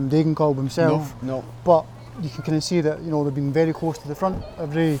Degenkolb himself. No. But you can kind of see that they've been very close to the front.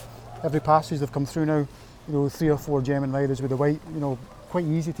 Every passage they've come through now, 3 or 4 German riders with the white, quite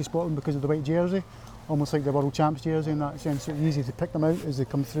easy to spot them because of the white jersey, almost like the World Champs jersey in that sense. So easy to pick them out as they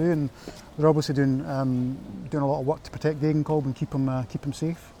come through, and they're obviously doing a lot of work to protect Degenkolb and keep him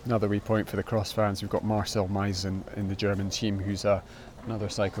safe. Another wee point for the cross fans. We've got Marcel Meisen in the German team, who's another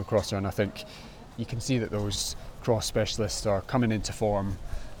cyclocrosser, and I think you can see that those cross specialists are coming into form.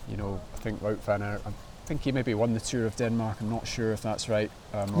 I think Wout van Aert, I think he maybe won the Tour of Denmark. I'm not sure if that's right.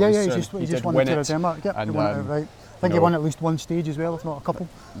 He just won the Tour of Denmark. Yep, he won it outright. I think he won at least one stage as well, if not a couple.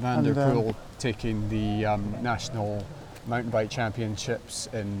 Van der Poel taking the national mountain bike championships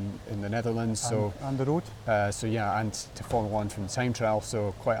in the Netherlands. And the road. And to Formula One from the time trial.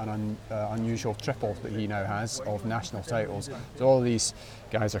 So quite an unusual triple that he now has of national titles. So all of these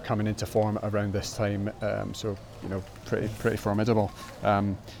guys are coming into form around this time. So pretty formidable.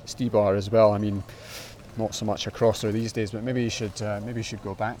 Stibar as well. I mean, not so much a crosser these days, but maybe he should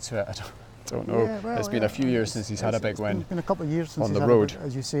go back to it. I don't know. Yeah, well, it's been a few years since he's had a big win. It's been a couple of years since on he's the had road.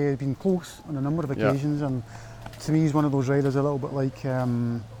 As you say, he's been close on a number of occasions, and to me, he's one of those riders a little bit like,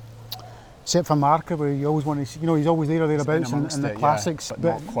 except for Marker, where you always want to see, he's always there or thereabouts in the classics,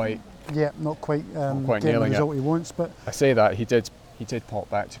 but not quite. Yeah, not quite getting the nailing result it. he wants. But I say that he did pop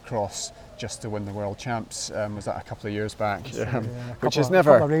back to cross just to win the world champs. Was that a couple of years back? Which is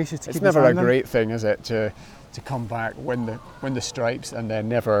never a great thing, is it? To come back, win the stripes, and then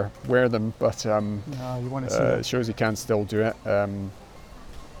never wear them. But you want to see it shows he can still do it.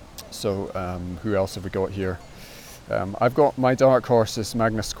 Who else have we got here? I've got my dark horse is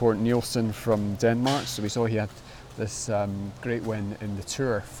Magnus Cort Nielsen from Denmark. So we saw he had this great win in the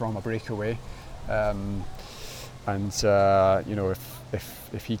Tour from a breakaway.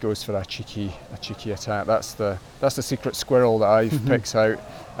 If he goes for a cheeky attack, that's the secret squirrel that I've picked out,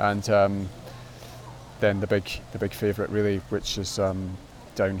 and then the big favourite really, which is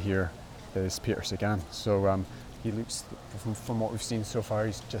down here, is Peter Sagan. So he looks, from what we've seen so far,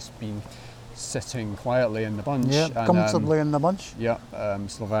 he's just been sitting quietly in the bunch. Yeah, and, comfortably in the bunch. Yeah,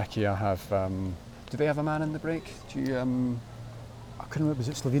 Slovakia have. Do they have a man in the break? Do you? I couldn't remember. Was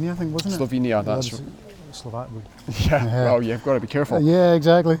it Slovenia? I think, wasn't it? Slovenia. That's. Slovak. Yeah. Well, you've got to be careful. Yeah,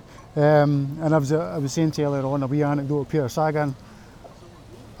 exactly. And I was saying to you earlier on, a wee anecdote of Peter Sagan.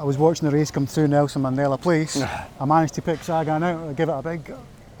 I was watching the race come through Nelson Mandela Place. I managed to pick Sagan out. I give it a big,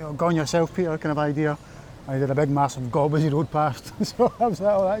 go on yourself, Peter, kind of idea. I did a big massive gob as he rode past. So I was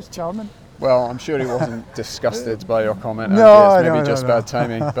like, oh, that's charming. Well, I'm sure he wasn't disgusted by your comment. No, it's maybe just bad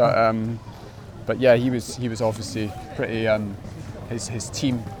timing. But yeah, he was obviously pretty. His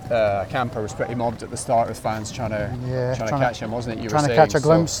team camper was pretty mobbed at the start with fans trying to catch him, wasn't it? Trying to catch a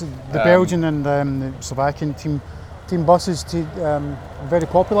glimpse. The Belgian and the Slovakian team buses, very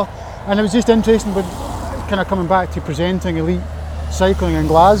popular, and it was just interesting. But kind of coming back to presenting elite cycling in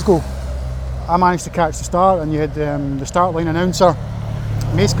Glasgow, I managed to catch the start, and you had the start line announcer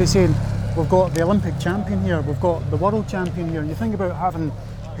basically saying, "We've got the Olympic champion here, we've got the world champion here." And you think about having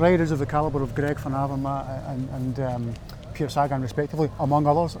riders of the calibre of Greg van Avermaet and Peter Sagan respectively, among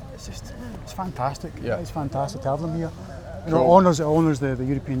others. It's fantastic. Yeah. It's fantastic to have them here. Cool. It honours the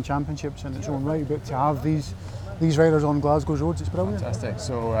European Championships in its own right, but to have these riders on Glasgow's roads, it's brilliant. Fantastic.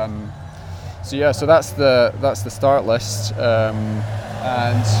 So that's the start list,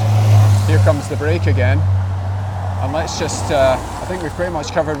 and here comes the break again. And let's just, I think we've pretty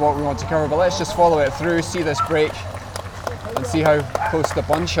much covered what we want to cover, but let's just follow it through, see this break, and see how close the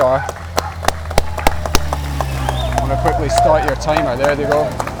bunch are. I'm going to quickly start your timer. There they go.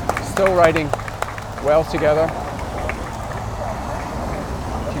 Still riding well together.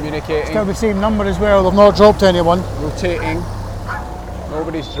 Communicating. It's got the same number as well. They've not dropped anyone. Rotating.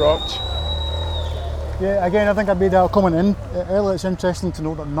 Nobody's dropped. Yeah, again, I think I made that comment in earlier. It's interesting to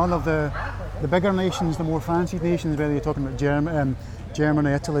note that none of the bigger nations, the more fancied nations, whether you're talking about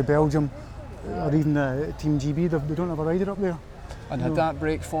Germany, Italy, Belgium, or even Team GB, they don't have a rider up there. And had that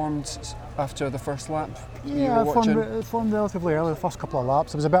break formed after the first lap? Yeah, it formed relatively early, the first couple of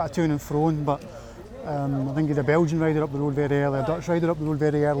laps. There was a bit of to and froing, but I think you had a Belgian rider up the road very early, a Dutch rider up the road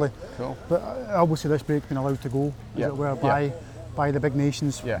very early. Cool. But obviously this break's been allowed to go, as it were, by the big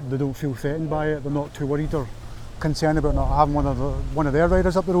nations. Yeah. They don't feel threatened by it, they're not too worried or concerned about not having one of their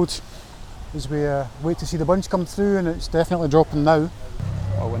riders up the roads. As we wait to see the bunch come through, and it's definitely dropping now.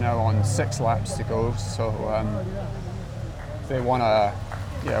 Well, we're now on 6 laps to go, so they want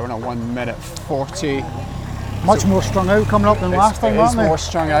we're on a 1 minute 40. Much more strung out coming up than last time, aren't they? It is more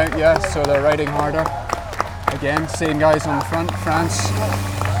strung out, yeah, so they're riding harder. Again, same guys on the front, France,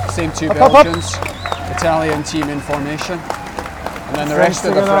 same two Belgians, Italian team in formation, and then the rest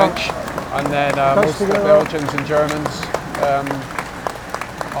of the French, and then most of the Belgians and Germans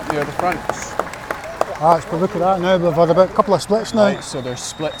up near the front. But look at that now, we've had a couple of splits now. Right, so there's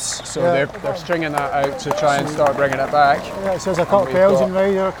splits, so they're stringing that out to try and start bringing it back. Yeah, it says a couple of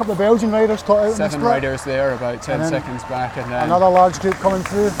Belgian riders caught out in the split. 7 riders there, about 10 seconds back, and then another large group coming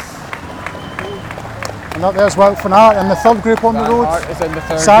through. And up there's Wout van Aert in the third group on the road. Is in the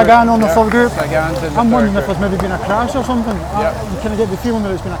third Sagan group. on the third group. Sagan's in the I'm third wondering if group. there's maybe been a crash or something. You kind of get the feeling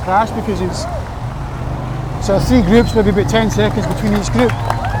that it's been a crash because it's so 3 groups, maybe about 10 seconds between each group.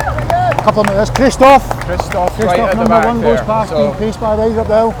 A couple of minutes. Christophe Right at the number back 1 there. goes past, So, being paced by a rider up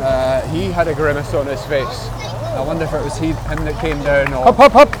the hill. he had a grimace on his face. I wonder if it was him that came down or Up,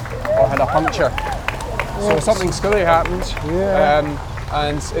 up, up. had a puncture. So something scary happened. Yeah.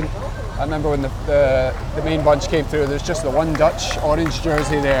 I remember when the main bunch came through, there's just the one Dutch orange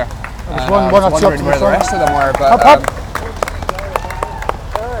jersey there. There's And one I or was two up wondering to where the the front. rest of them were. But Up, up.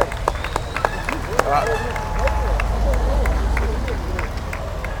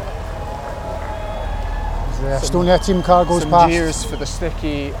 The Estonia team car goes some past. cheers for the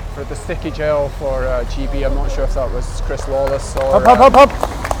sticky gel for GB. I'm not sure if that was Chris Lawless or. Up, up, up,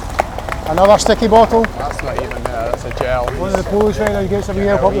 up. Another sticky bottle. That's not even. That's a gel. One of the Polish riders gets a wee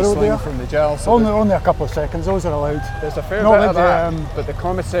help up the road there. From the gel. So Only a couple of seconds. Those are allowed. there's a fair Not bit like of that, but the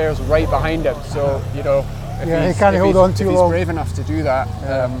commissaire's right behind him. So you know, if Yeah, he he's, can't if hold he's, on too if long. he's brave enough to do that.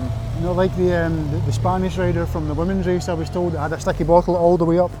 Not like the Spanish rider from the women's race, I was told, that had a sticky bottle all the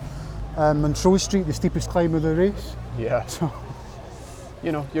way up Montrose Street, the steepest climb of the race. Yeah.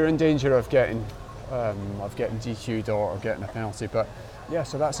 You know, you're in danger of getting DQ'd or getting a penalty. But yeah,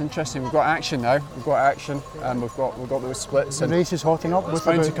 so that's interesting. We've got action now. We've got action, and we've got those splits. The And race is hotting up. it's With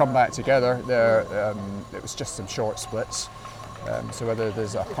bound to about, come back together. There, it was just some short splits. So whether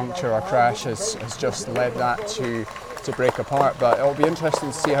there's a puncture or crash has just led that to break apart. But it'll be interesting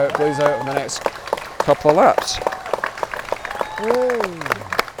to see how it plays out in the next couple of laps.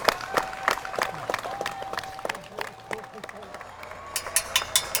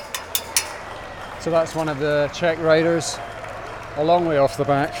 So that's one of the Czech riders, a long way off the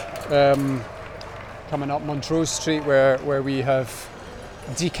back, coming up Montrose Street where we have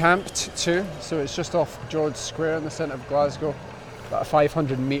decamped to. So it's just off George Square in the centre of Glasgow, about a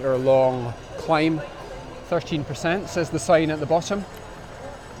 500 metre long climb, 13% says the sign at the bottom.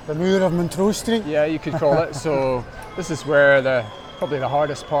 the Muir of Montrose Street. Yeah, you could call it. So this is where probably the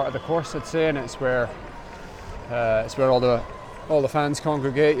hardest part of the course, I'd say, and it's where all the fans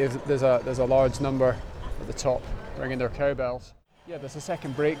congregate. There's a large number at the top ringing their cowbells. Yeah, there's a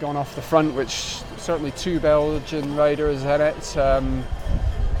second break going off the front, which certainly two Belgian riders in it.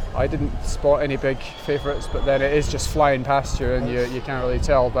 I didn't spot any big favourites, but then it is just flying past you and you can't really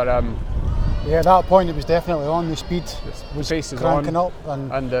tell. But Yeah, at that point it was definitely on. The speed the was pace is cranking on,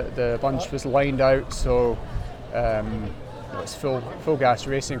 up, and the bunch was lined out, so it's full gas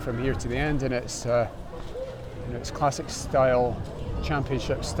racing from here to the end, and it's it's classic style,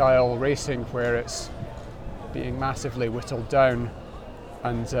 championship style racing where it's being massively whittled down,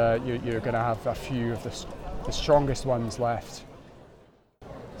 and you're going to have a few of the strongest ones left.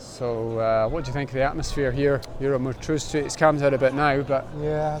 So what do you think of the atmosphere here on Montrose Street? It's calmed down a bit now, but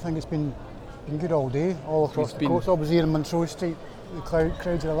yeah, I think it's been good all day, all across the course. Obviously here in Montrose Street, the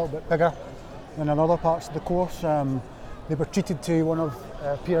crowds are a little bit bigger than in other parts of the course. They were treated to one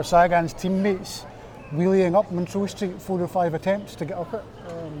of Peter Sagan's teammates wheeling up Montrose Street, 4 or 5 attempts to get up it,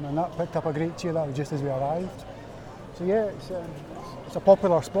 and that picked up a great cheer. That was just as we arrived. So yeah, it's a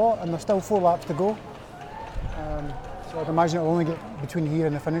popular spot, and there's still 4 laps to go. So I'd imagine it'll only get between here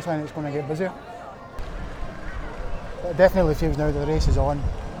and the finish line, it's going to get busier. But it definitely feels now that the race is on.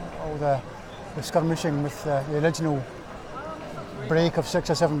 All the skirmishing with the original break of 6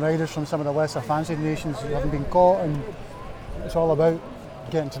 or 7 riders from some of the lesser fancied nations who haven't been caught, and it's all about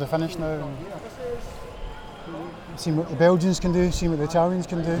getting to the finish now and seeing what the Belgians can do, seeing what the Italians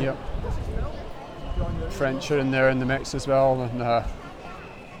can do. Yep. French are in there in the mix as well, and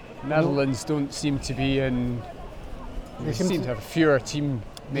Netherlands don't seem to be in. They seem to have fewer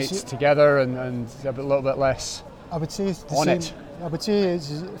teammates together and a little bit less. I would say it's the on same. it. I would say it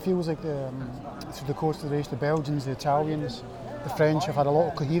feels like through the course of the race, the Belgians, the Italians, the French have had a lot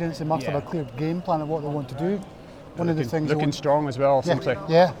of coherence. They must have a clear game plan of what they want to do. One of the things looking strong as well, simply.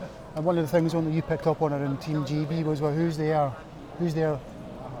 Yeah, and one of the things that you picked up on around Team GB was, well, who's their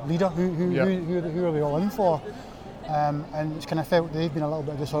leader? Who are they all in for? And it's kind of felt they've been a little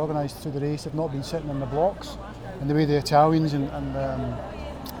bit disorganised through the race. They've not been sitting in the blocks in the way the Italians and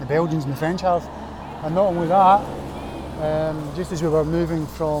the Belgians and the French have. And not only that, just as we were moving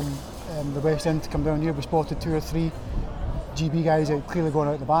from the West End to come down here, we spotted 2 or 3 GB guys out clearly going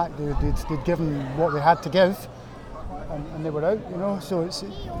out the back. They'd given what they had to give, and they were out, you know. So it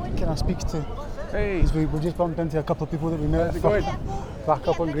kind of speaks to. Hey. We just bumped into a couple of people that we met back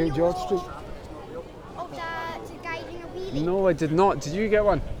up on Great George Street. No, I did not. Did you get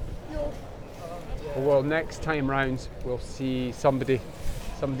one? No. Well, next time round we'll see somebody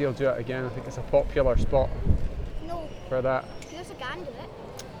will do it again. I think it's a popular spot for that. There's a guy do it.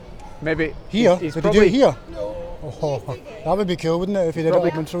 Maybe Here? he's Would he do it here? No. Oh, that would be cool, wouldn't it, if he did it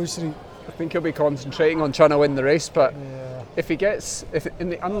up Montrose Street? I think he'll be concentrating on trying to win the race, but if in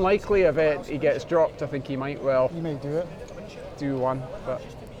the unlikely event he gets dropped, I think he might He might do it. do one. But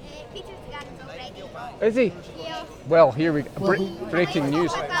Peter's the guy already. is he? Yeah. Well, here we go. Breaking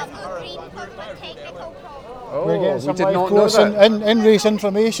news. Oh, We're getting we some did live not know course that. in-race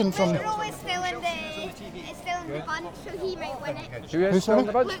information from... Luke Rowe is still in the bunch, so he might win it. Who is Who's still in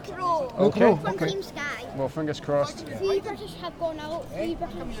the bunch? Luke Rowe Okay. from Okay. Team Sky. Well, fingers crossed. 3 British have gone out, 3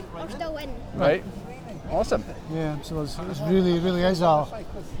 British are still in. Right. Awesome. Yeah, so it's really is an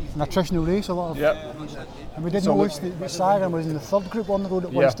attritional race, a lot of... Yep. And we did So notice that Sagan was in the third group on the road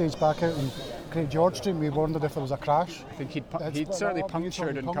at Yeah. one stage back out in Great George Street. We wondered if there was a crash. I think he'd split certainly that up,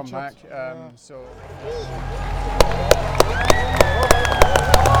 punctured and come back. punctured. So.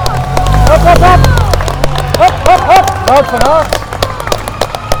 Wout van Aert.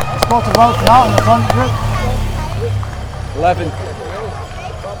 Spotted Wout van Aert in the front group. 11.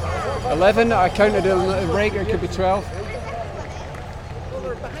 11, I counted a little break, it could be 12. I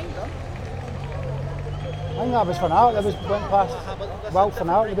think that was Van Aert that went past. Wout van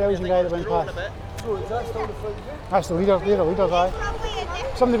Aert, the Belgian guy that went past. That's the leader, they're the leaders, aye.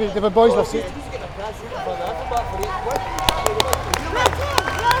 Some of the boys were seen.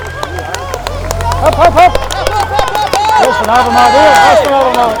 Up, up, up! There's Van Avermaet there, that's Van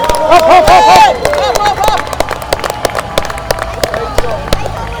Avermaet. Up, up, up, up!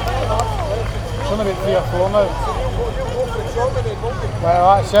 It's only about 3 or 4 now. Well,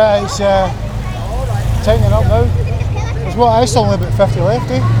 that's it, it's tightening up now. There's what, it's only about 50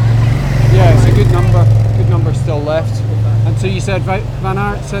 left, eh? Yeah, it's a good number still left. And so you said Van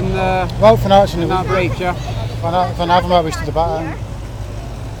Aert's in Wout van Aert's in the that break, yeah? Van Avermaet was to the back.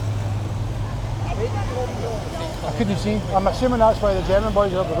 I couldn't see. I'm assuming that's why the German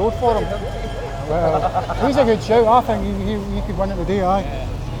boys are up the road for him. Well, he's a good shout. I think he could win it today, aye.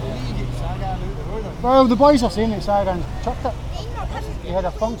 Well, the boys are saying that Sagan chucked it. He had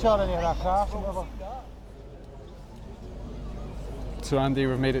a puncture and he had a crash or whatever. So Andy,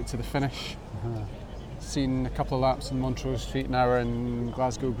 we've made it to the finish. Seen a couple of laps in Montrose Street, now we're in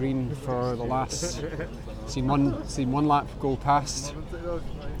Glasgow Green for the last. Seen one lap go past.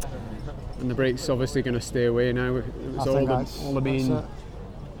 And the break's obviously going to stay away now. It was all the main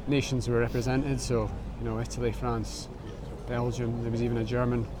nations were represented, so Italy, France, Belgium. There was even a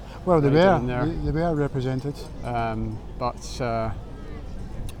German. Well, they right were represented. But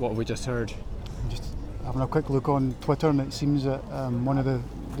what have we just heard? Just having a quick look on Twitter, and it seems that one of the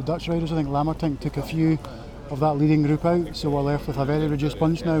Dutch riders, I think Lammertink, took a few of that leading group out, so we're left with a very reduced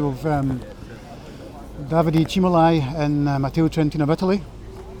bunch now of Davide Cimolai and Matteo Trentin of Italy.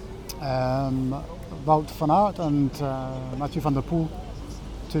 Wout van Aert and Mathieu van der Poel,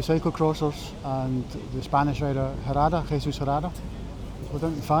 2 cyclocrossers, and the Spanish rider Jesus Herrada. We're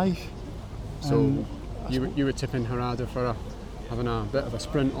down to 5. So you were tipping Herrada for having a bit of a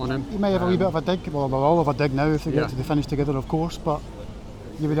sprint on him. He may have a wee bit of a dig. Well, we'll all have a dig now if they get to the finish together, of course. But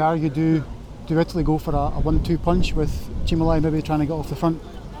you would argue, do Italy go for a 1-2 punch with Cimolai maybe trying to get off the front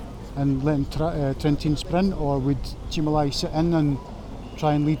and letting Trentin sprint, or would Cimolai sit in and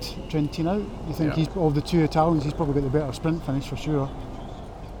try and lead Trentin out? You think he's, of the 2 Italians, he's probably got the better sprint finish for sure.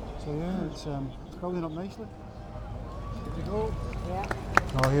 So yeah, it's building up nicely. Here we go. Yeah.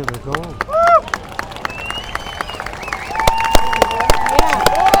 Oh, here we go.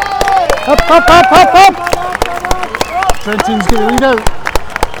 Up, up, up, up, up! Trentin's going to lead out.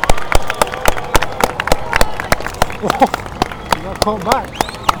 He got caught back.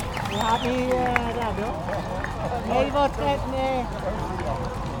 Je gaat niet dat doen. Nee, wat nee.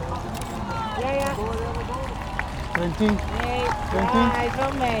 Ja. Trentin. Nee. Trentin. Ja, hij is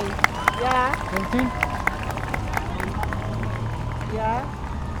wel mee. Ja. Trentin. Ja.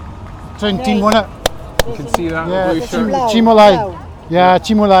 Trentin won it. You can see that Yeah, blue shirt. blauw. Cimolai. Blauw. Ja,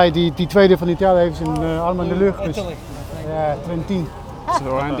 Cimolai, die tweede van Italië heeft zijn arm in de lucht. Dus, ja, Trentin.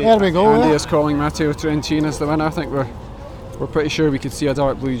 So Andy, There we go, Andy yeah. is calling Matteo Trentin as the winner. I think we're pretty sure we could see a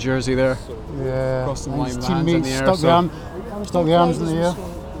dark blue jersey there. Yeah, Crossed the and line, his hands in teammates the air, stuck, so- stuck the arms in the air.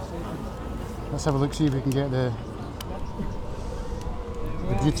 Let's have a look, see if we can get the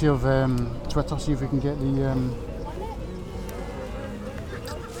beauty of Twitter, see if we can get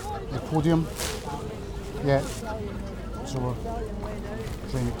the podium. Yeah, so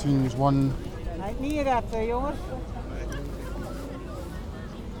Trentin's won. Hij heeft niet gered, jongens.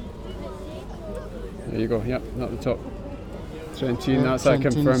 There you go. Yep, at the top. Trentin, that's that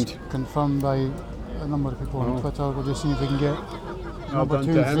Trentin's confirmed. Confirmed by a number of people on Twitter. We'll just see if we can get number done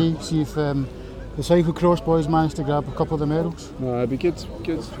 2 to and him. 3. See if the cyclocross boys managed to grab a couple of the medals. No, it'd be good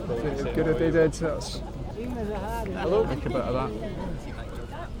if they did. That's think a bit of that.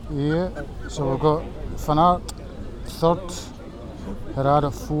 Yeah, so we've got Van Aert 3rd,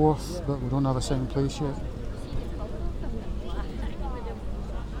 Herrada 4th, but we don't have a second place yet.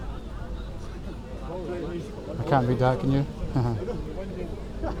 I can't beat that, can you?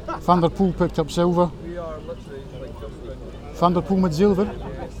 Van der Poel picked up silver. Van der Poel met zilver.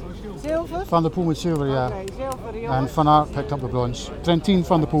 Zilver? Van der Poel met silver, yeah. Okay, zilver, And jongens. Van Aert picked up the bronze. Trentin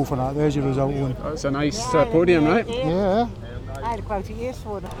Van der Poel Van Aert, there's your result one. That's a nice podium, right? Yeah. Eigenlijk wou hij eerst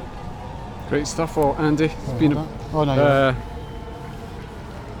worden. Great stuff, well, Andy. It's been a, Oh no, yeah.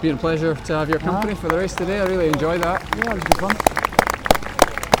 been a pleasure to have your company for the race today. I really enjoyed that. Yeah, it was good fun.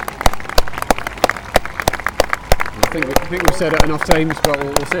 I think we've said it enough times, but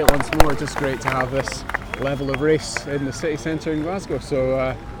we'll say it once more. Just great to have this level of race in the city centre in Glasgow.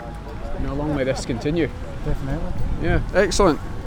 So, long may this continue. Definitely. Yeah, excellent.